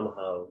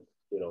somehow,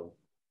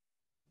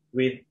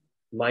 with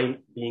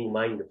being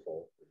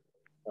mindful,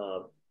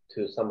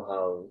 to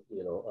somehow,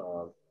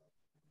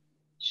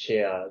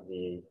 share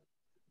the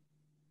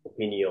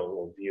opinion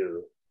or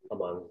view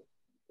among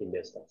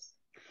investors.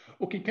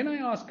 Okay, can I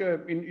ask,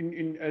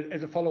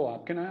 as a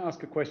follow-up, can I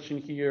ask a question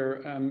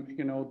here?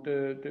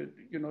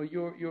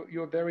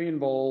 You're very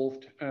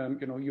involved.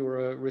 You're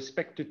a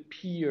respected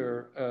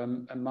peer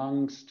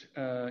amongst,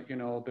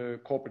 the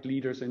corporate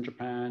leaders in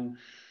Japan.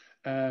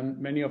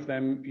 Many of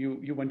them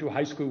you went to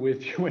high school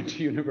with, you went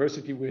to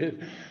university with,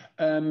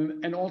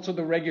 and also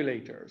the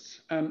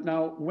regulators.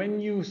 Now, when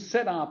you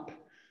set up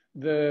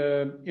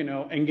the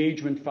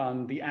engagement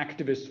fund, the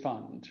activist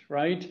fund,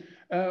 right?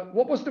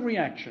 What was the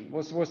reaction?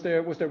 Was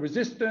there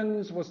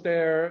resistance? Was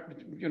there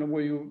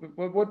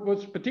what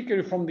was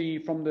particularly from the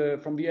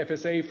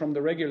FSA, from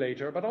the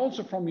regulator, but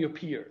also from your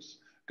peers?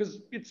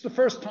 Because it's the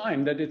first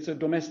time that it's a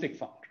domestic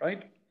fund,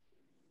 right?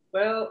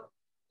 Well,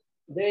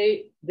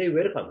 they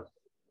welcomed it.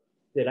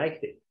 They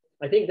liked it.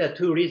 I think there are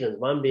two reasons.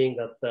 One being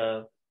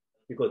that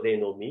because they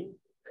know me.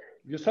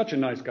 You're such a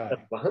nice guy.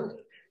 That's one.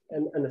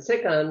 And the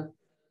second,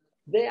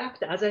 they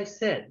act, as I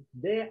said,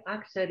 they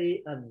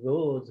actually are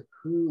those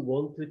who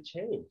want to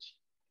change.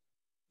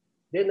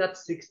 They're not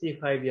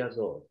 65 years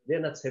old. They're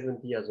not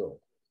 70 years old.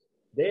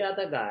 They are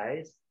the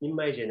guys in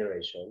my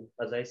generation,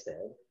 as I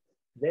said.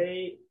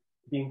 They've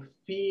been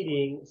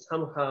feeling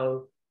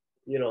somehow,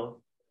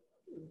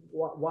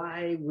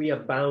 why we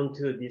are bound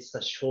to this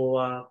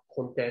Showa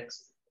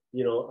context,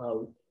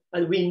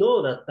 and we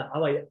know that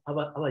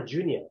our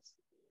juniors,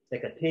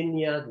 like 10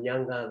 years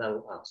younger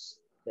than us,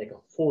 like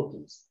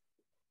 40s,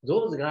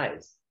 those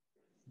guys,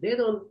 they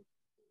don't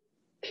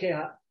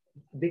care.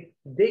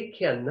 They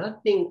care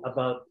nothing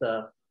about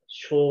the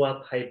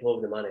Showa type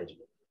of the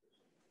management.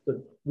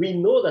 So we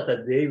know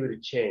that they will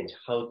change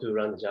how to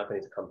run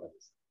Japanese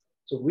companies.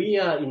 So we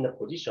are in a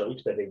position,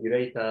 if the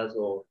regulators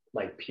or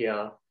my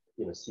peer,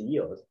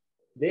 CEOs,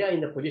 they are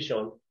in a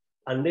position,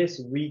 unless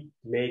we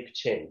make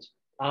change,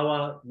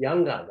 our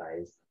younger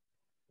guys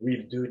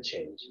will do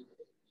change.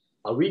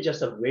 Are we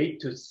just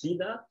wait to see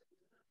that,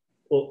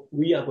 or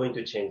we are going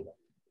to change that?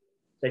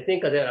 So I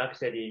think they're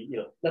actually,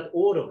 not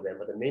all of them,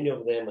 but many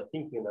of them are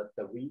thinking that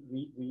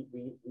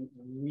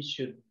we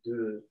should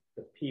do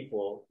the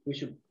people, we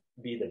should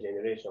be the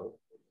generation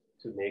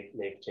to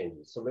make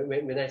changes. So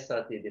when I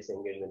started this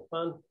engagement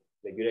fund,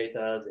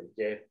 regulators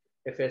and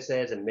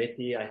FSS and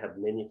METI, I have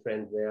many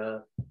friends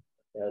there,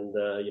 and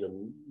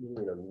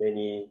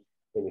many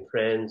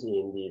friends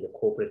in the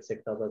corporate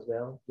sector as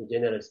well.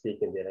 Generally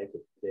speaking, they like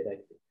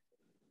it.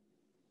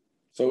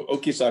 So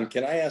Oki-san,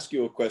 can I ask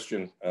you a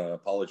question?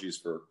 Apologies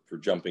for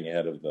jumping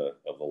ahead of the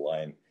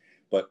line,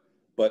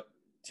 but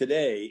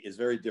today is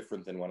very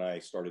different than when I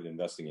started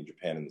investing in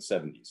Japan in the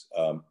 70s.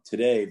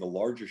 Today, the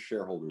largest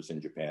shareholders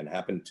in Japan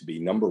happen to be,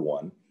 number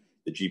one,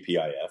 the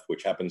GPIF,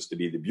 which happens to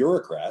be the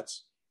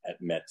bureaucrats at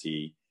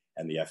METI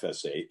and the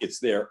FSA. It's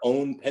their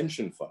own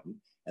pension fund,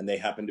 and they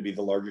happen to be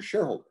the largest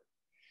shareholder.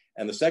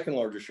 And the second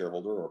largest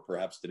shareholder, or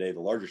perhaps today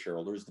the largest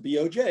shareholder, is the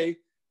BOJ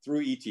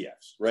through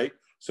ETFs, right?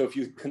 So if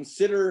you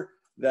consider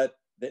that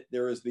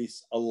there is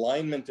this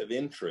alignment of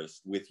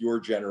interest with your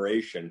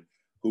generation,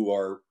 who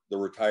are the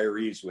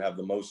retirees who have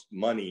the most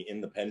money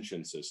in the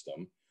pension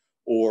system,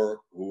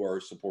 or who are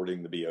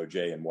supporting the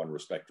BOJ in one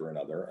respect or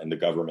another, and the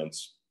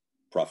government's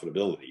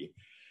profitability,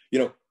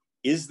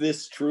 is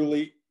this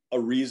truly a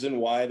reason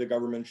why the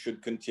government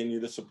should continue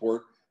to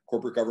support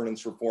corporate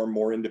governance reform,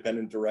 more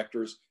independent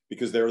directors,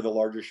 because they're the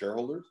largest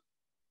shareholders?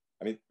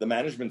 I mean, the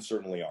management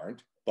certainly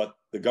aren't, but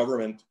the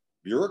government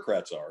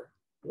bureaucrats are.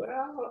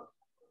 Well,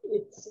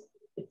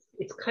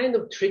 it's kind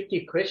of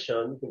tricky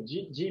question.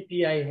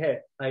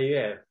 GPIF,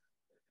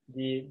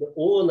 the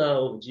owner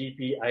of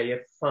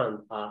GPIF fund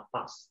are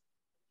us.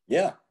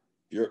 Yeah,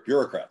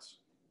 bureaucrats.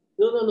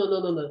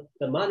 No.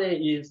 The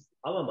money is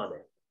our money.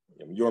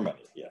 Your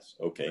money, yes.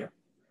 Okay.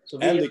 So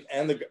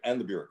and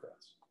the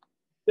bureaucrats.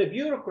 The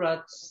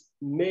bureaucrats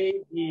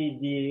may be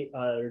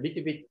the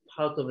little bit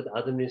part of the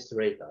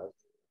administrators,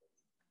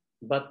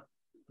 but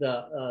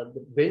the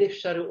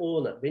beneficiary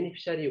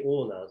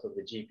owners of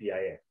the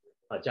GPIF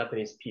are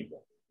Japanese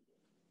people.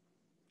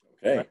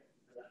 Okay. Right?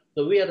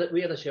 So we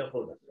are the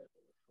shareholders.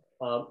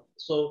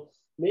 So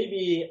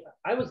maybe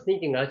I was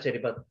thinking actually,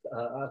 but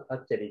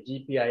actually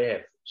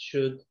GPIF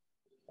should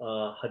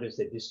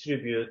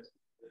distribute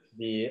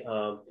the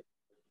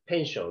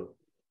pension,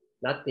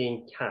 not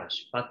in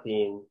cash, but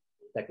in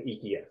like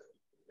ETF.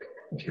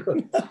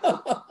 because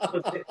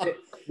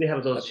they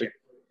have those shares.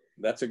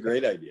 That's a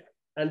great idea.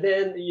 And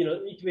then,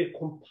 it will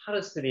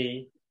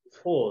compulsory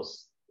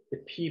force the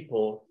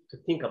people to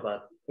think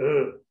about,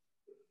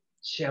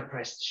 share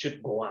price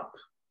should go up.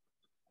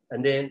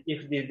 And then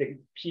if the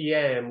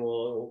PM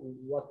or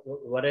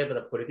whatever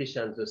the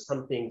politicians do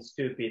something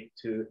stupid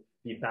to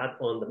be bad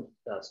on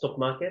the stock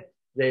market,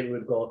 they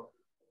will go,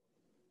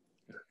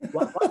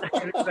 what the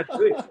hell is that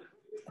doing?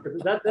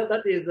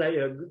 That is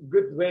a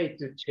good way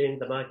to change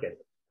the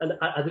market. And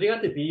as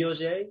regards to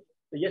BOJ,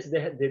 yes,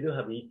 they do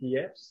have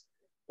ETFs,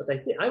 but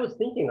I was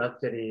thinking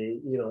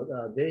actually,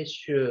 they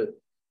should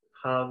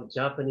have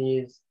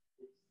Japanese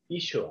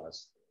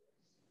issuers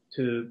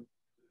to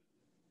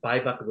buy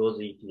back those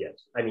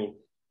ETFs. I mean,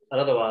 in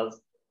other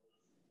words,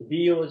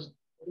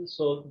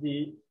 so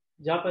the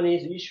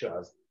Japanese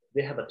issuers,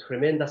 they have a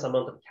tremendous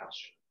amount of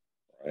cash.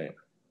 Right.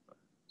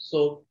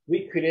 So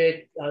we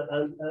create,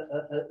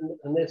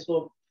 and then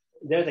so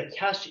there's a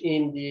cash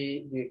in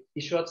the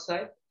issuer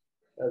side.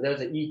 There's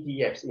the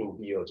ETFs in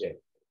BOJ.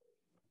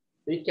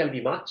 It can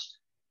be matched.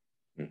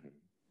 Mm-hmm.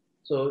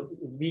 So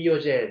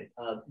BOJ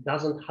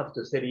doesn't have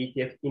to sell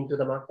ETF into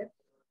the market.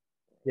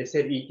 They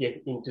sell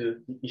ETF into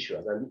the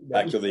issuers. And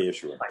back to the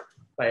issuer.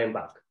 Buy and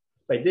back.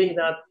 By doing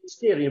that,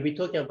 still, we're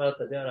talking about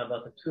there are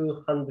about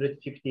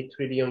 250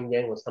 trillion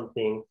yen or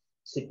something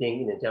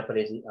sitting in the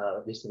Japanese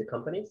listed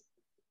companies.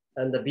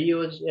 And the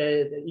BOJ,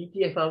 the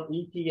ETF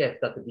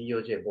that the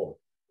BOJ bought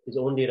is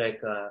only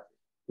like,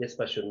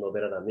 Jesper should know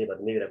better than me,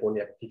 but maybe like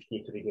only like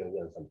 50 trillion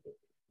yen something.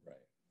 Right.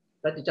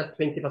 That is just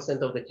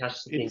 20% of the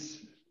cash sitting.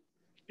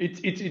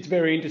 It's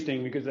very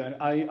interesting because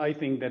I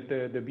think that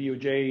the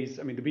BOJs,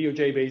 I mean, the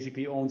BOJ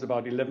basically owns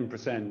about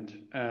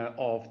 11%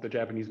 of the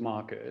Japanese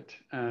market.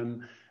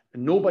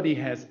 Nobody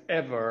has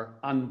ever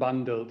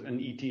unbundled an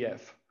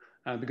ETF.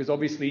 Because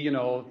obviously,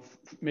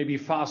 maybe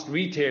fast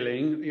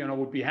retailing,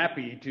 would be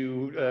happy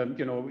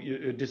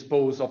to,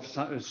 dispose of,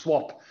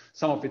 swap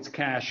some of its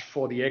cash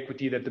for the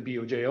equity that the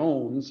BOJ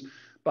owns.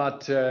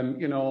 But,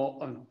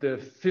 the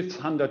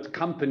 500th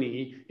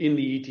company in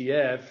the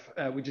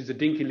ETF, which is a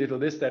dinky little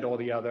this, that, or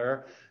the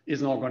other,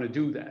 is not going to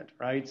do that,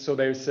 right? So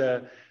there's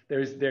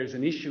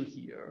an issue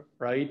here,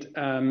 right?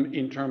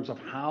 In terms of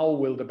how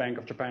will the Bank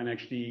of Japan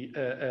actually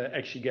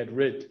get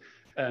rid,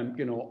 of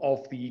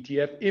the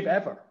ETF, if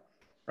ever.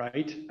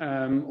 Right.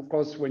 Of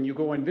course, when you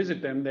go and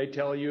visit them, they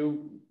tell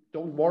you,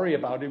 don't worry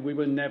about it. We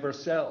will never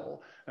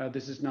sell.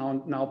 This is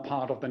now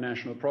part of the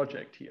national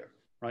project here.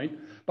 Right.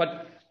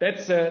 But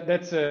that's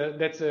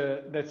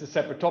a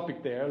separate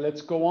topic there.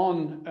 Let's go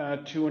on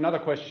to another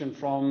question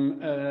from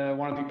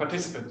one of the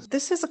participants.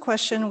 This is a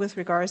question with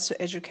regards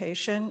to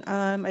education.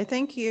 I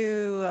think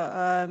you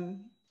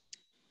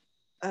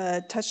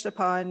touched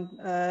upon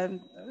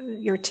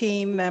your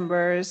team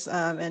members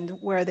and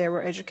where they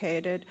were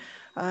educated.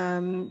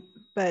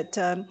 But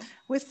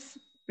with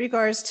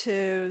regards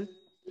to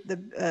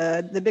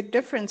the big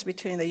difference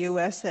between the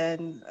U.S.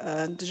 and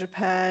the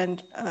Japan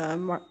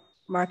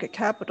market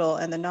capital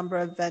and the number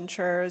of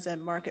ventures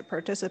and market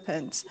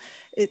participants,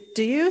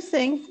 do you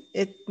think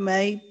it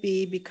may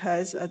be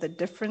because of the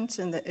difference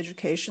in the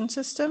education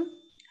system?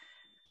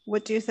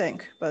 What do you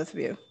think, both of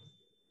you?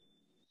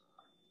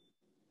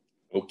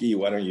 Oki,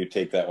 why don't you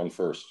take that one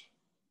first?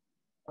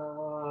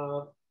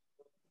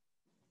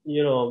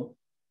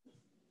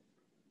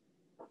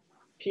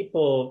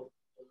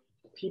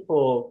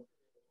 People,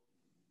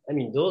 I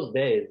mean, those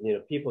days,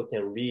 people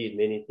can read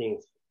many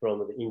things from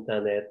the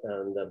internet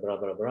and blah,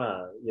 blah,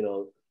 blah.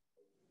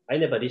 I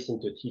never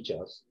listened to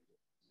teachers.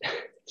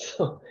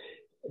 So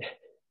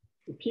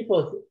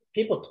people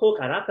talk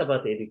a lot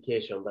about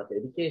education, but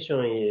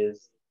education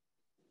is,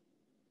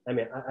 I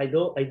mean,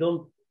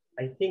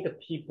 I think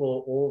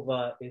people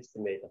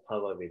overestimate the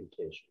power of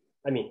education.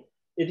 I mean,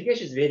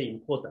 education is very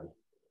important,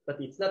 but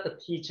it's not a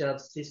teacher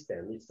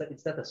system.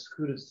 It's not a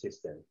school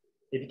system.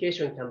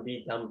 Education can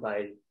be done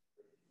by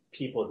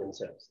people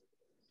themselves.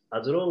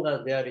 As long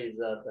as there is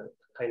a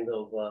kind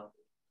of,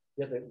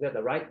 there's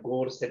the right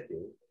goal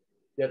setting,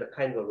 there's a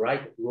kind of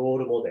right role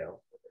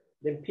model,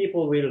 then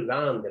people will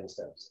learn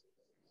themselves.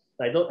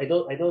 I don't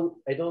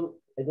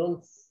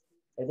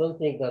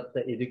think that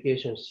the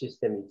education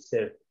system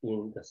itself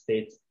in the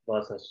States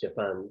versus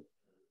Japan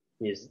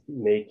is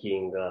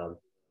making a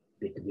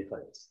big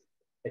difference.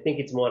 I think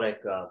it's more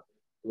like a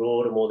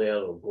role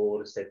model or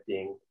goal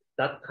setting.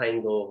 That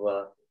kind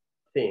of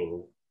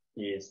thing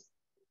is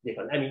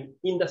different. I mean,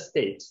 in the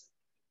States,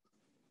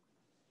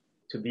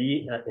 to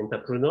be an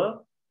entrepreneur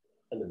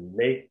and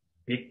make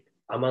big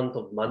amount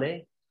of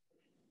money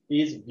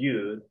is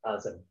viewed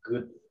as a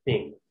good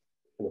thing.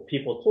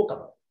 People talk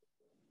about it.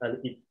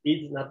 And it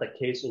is not the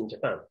case in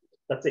Japan.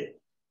 That's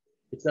it.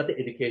 It's not the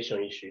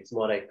education issue. It's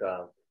more like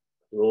a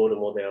role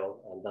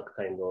model and that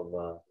kind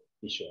of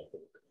issue, I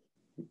think.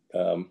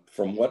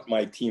 From what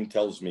my team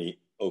tells me,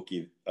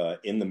 Oki,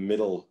 in the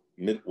middle,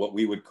 what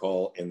we would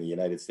call in the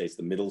United States,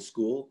 the middle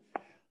school,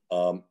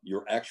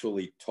 you're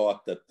actually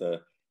taught that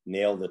the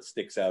nail that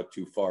sticks out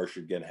too far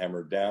should get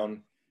hammered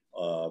down.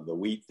 The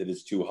wheat that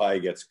is too high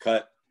gets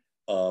cut.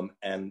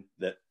 And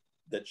that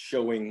that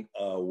showing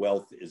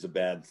wealth is a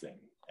bad thing.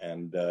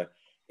 And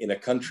in a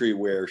country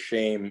where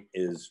shame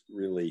is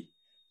really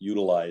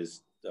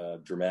utilized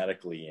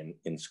dramatically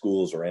in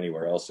schools or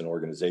anywhere else in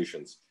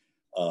organizations,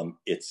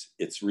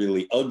 it's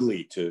really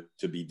ugly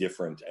to be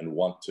different and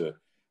want to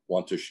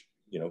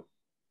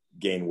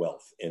gain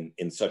wealth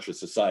in such a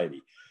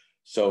society.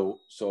 So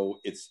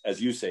it's,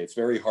 as you say, it's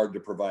very hard to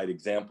provide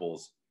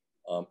examples,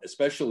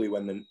 especially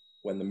when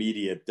the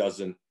media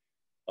doesn't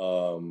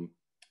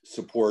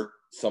support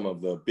some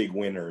of the big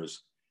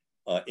winners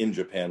in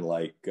Japan,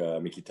 like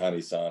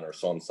Mikitani-san or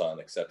Son-san,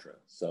 etc.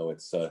 So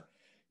it's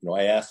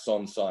I asked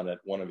Son-san at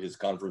one of his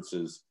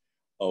conferences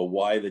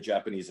why the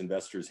Japanese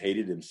investors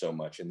hated him so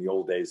much. In the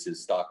old days,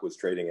 his stock was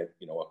trading at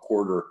a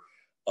quarter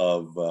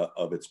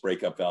of its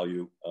breakup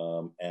value,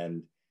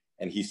 and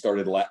he sort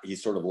of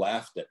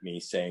laughed at me,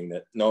 saying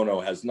that no,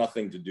 it has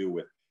nothing to do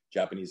with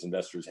Japanese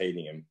investors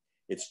hating him.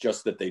 It's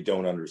just that they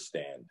don't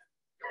understand.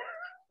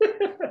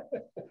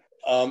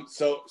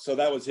 So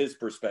that was his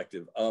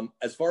perspective.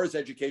 As far as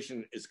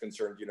education is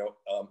concerned,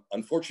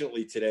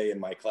 unfortunately today in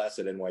my class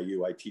at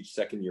NYU, I teach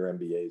second-year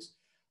MBAs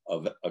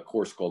of a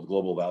course called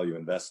Global Value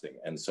Investing.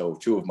 And so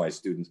two of my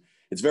students,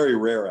 it's very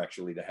rare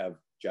actually to have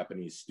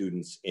Japanese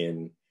students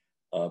in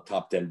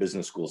top 10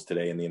 business schools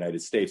today in the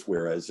United States,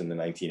 whereas in the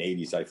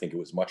 1980s, I think it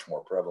was much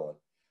more prevalent.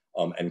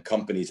 And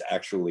companies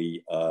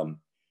actually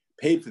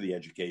paid for the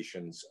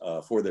educations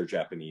for their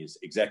Japanese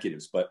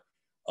executives. But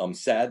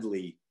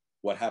sadly,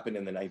 what happened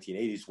in the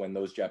 1980s when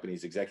those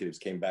Japanese executives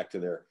came back to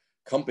their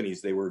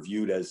companies, they were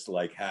viewed as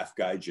like half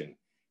gaijin,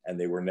 and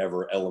they were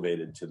never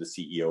elevated to the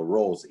CEO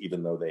roles,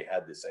 even though they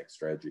had this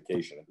extra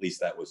education. At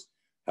least that was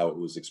how it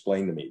was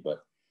explained to me.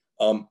 But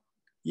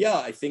yeah,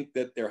 I think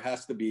that there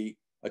has to be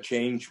a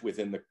change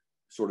within the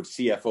sort of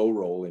CFO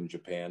role in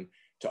Japan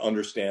to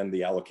understand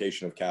the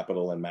allocation of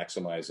capital and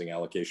maximizing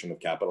allocation of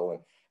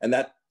capital. And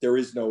that there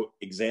is no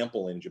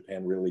example in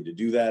Japan really to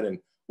do that. And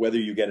whether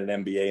you get an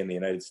MBA in the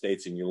United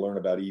States and you learn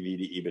about EV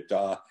to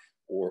EBITDA,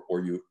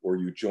 or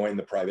you join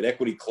the private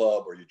equity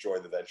club, or you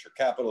join the venture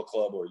capital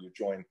club, or you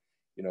join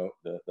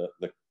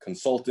the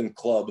consultant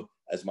club,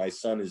 as my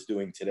son is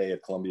doing today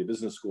at Columbia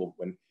Business School,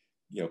 when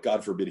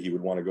God forbid he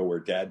would want to go where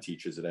dad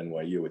teaches at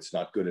NYU. It's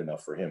not good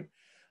enough for him.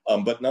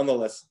 But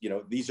nonetheless,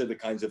 these are the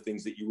kinds of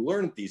things that you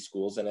learn at these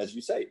schools. And as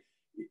you say,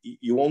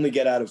 you only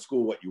get out of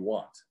school what you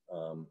want.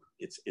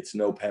 It's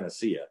no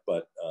panacea,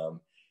 but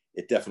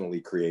it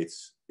definitely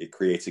creates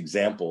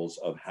examples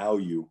of how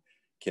you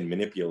can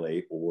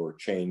manipulate or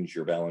change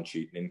your balance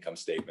sheet and income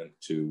statement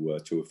to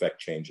affect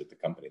change at the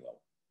company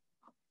level.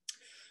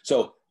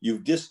 So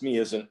you've dissed me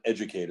as an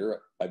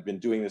educator. I've been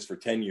doing this for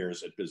 10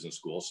 years at business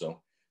school,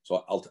 so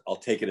I'll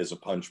take it as a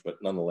punch. But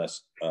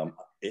nonetheless,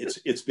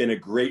 it's been a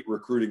great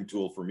recruiting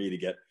tool for me to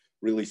get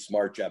really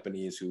smart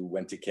Japanese who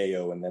went to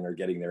Keio and then are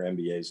getting their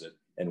MBAs at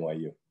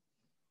NYU.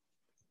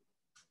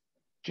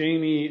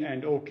 Jamie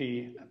and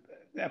Oki,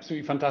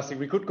 absolutely fantastic.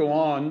 We could go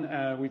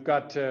on. We've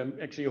got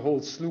actually a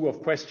whole slew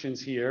of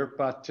questions here,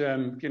 but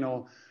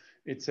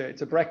it's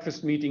a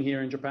breakfast meeting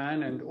here in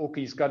Japan, and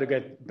Oki's got to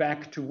get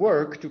back to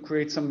work to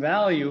create some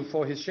value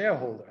for his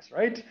shareholders,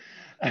 right?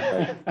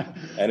 Right.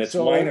 And it's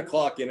wine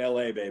o'clock in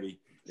LA, baby.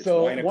 It's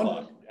wine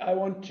o'clock.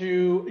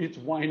 It's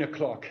wine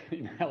o'clock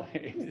in LA.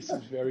 This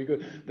is very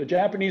good. The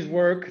Japanese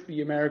work,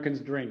 the Americans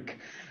drink.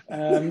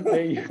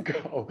 There you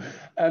go.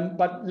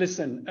 But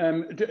listen,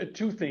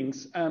 two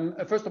things.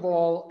 First of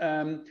all,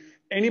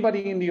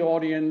 anybody in the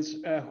audience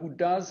who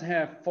does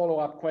have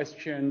follow-up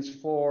questions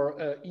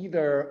for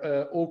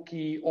either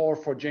Oki or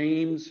for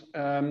James,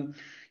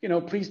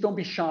 please don't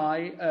be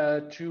shy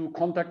to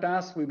contact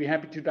us. We'll be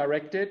happy to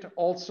direct it.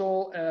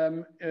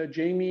 Also,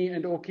 Jamie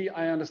and Oki,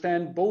 I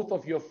understand both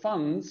of your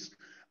funds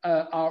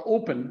are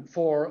open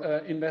for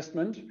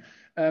investment.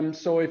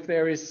 So if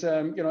there is,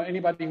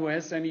 anybody who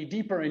has any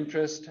deeper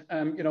interest,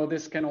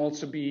 this can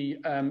also be,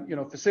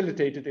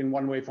 facilitated in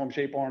one way, form,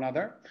 shape, or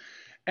another.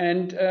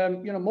 And,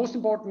 most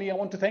importantly, I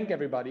want to thank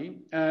everybody,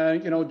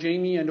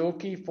 Jamie and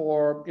Oki,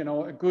 for,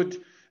 a good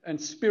and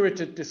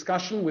spirited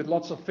discussion with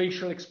lots of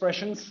facial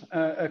expressions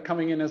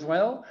coming in as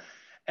well.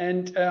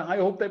 And I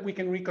hope that we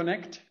can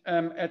reconnect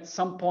at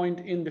some point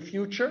in the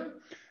future.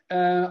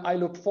 I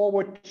look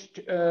forward,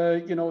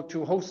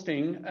 to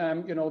hosting,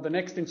 the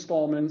next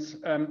installments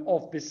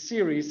of this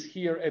series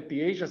here at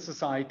the Asia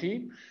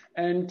Society,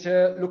 and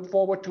look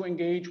forward to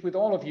engage with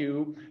all of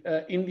you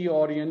in the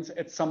audience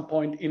at some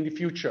point in the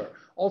future.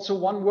 Also,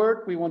 one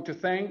word, we want to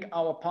thank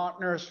our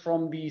partners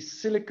from the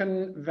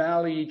Silicon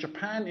Valley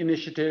Japan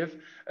Initiative,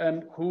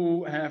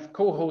 who have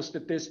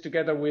co-hosted this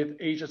together with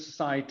Asia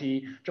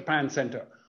Society Japan Center.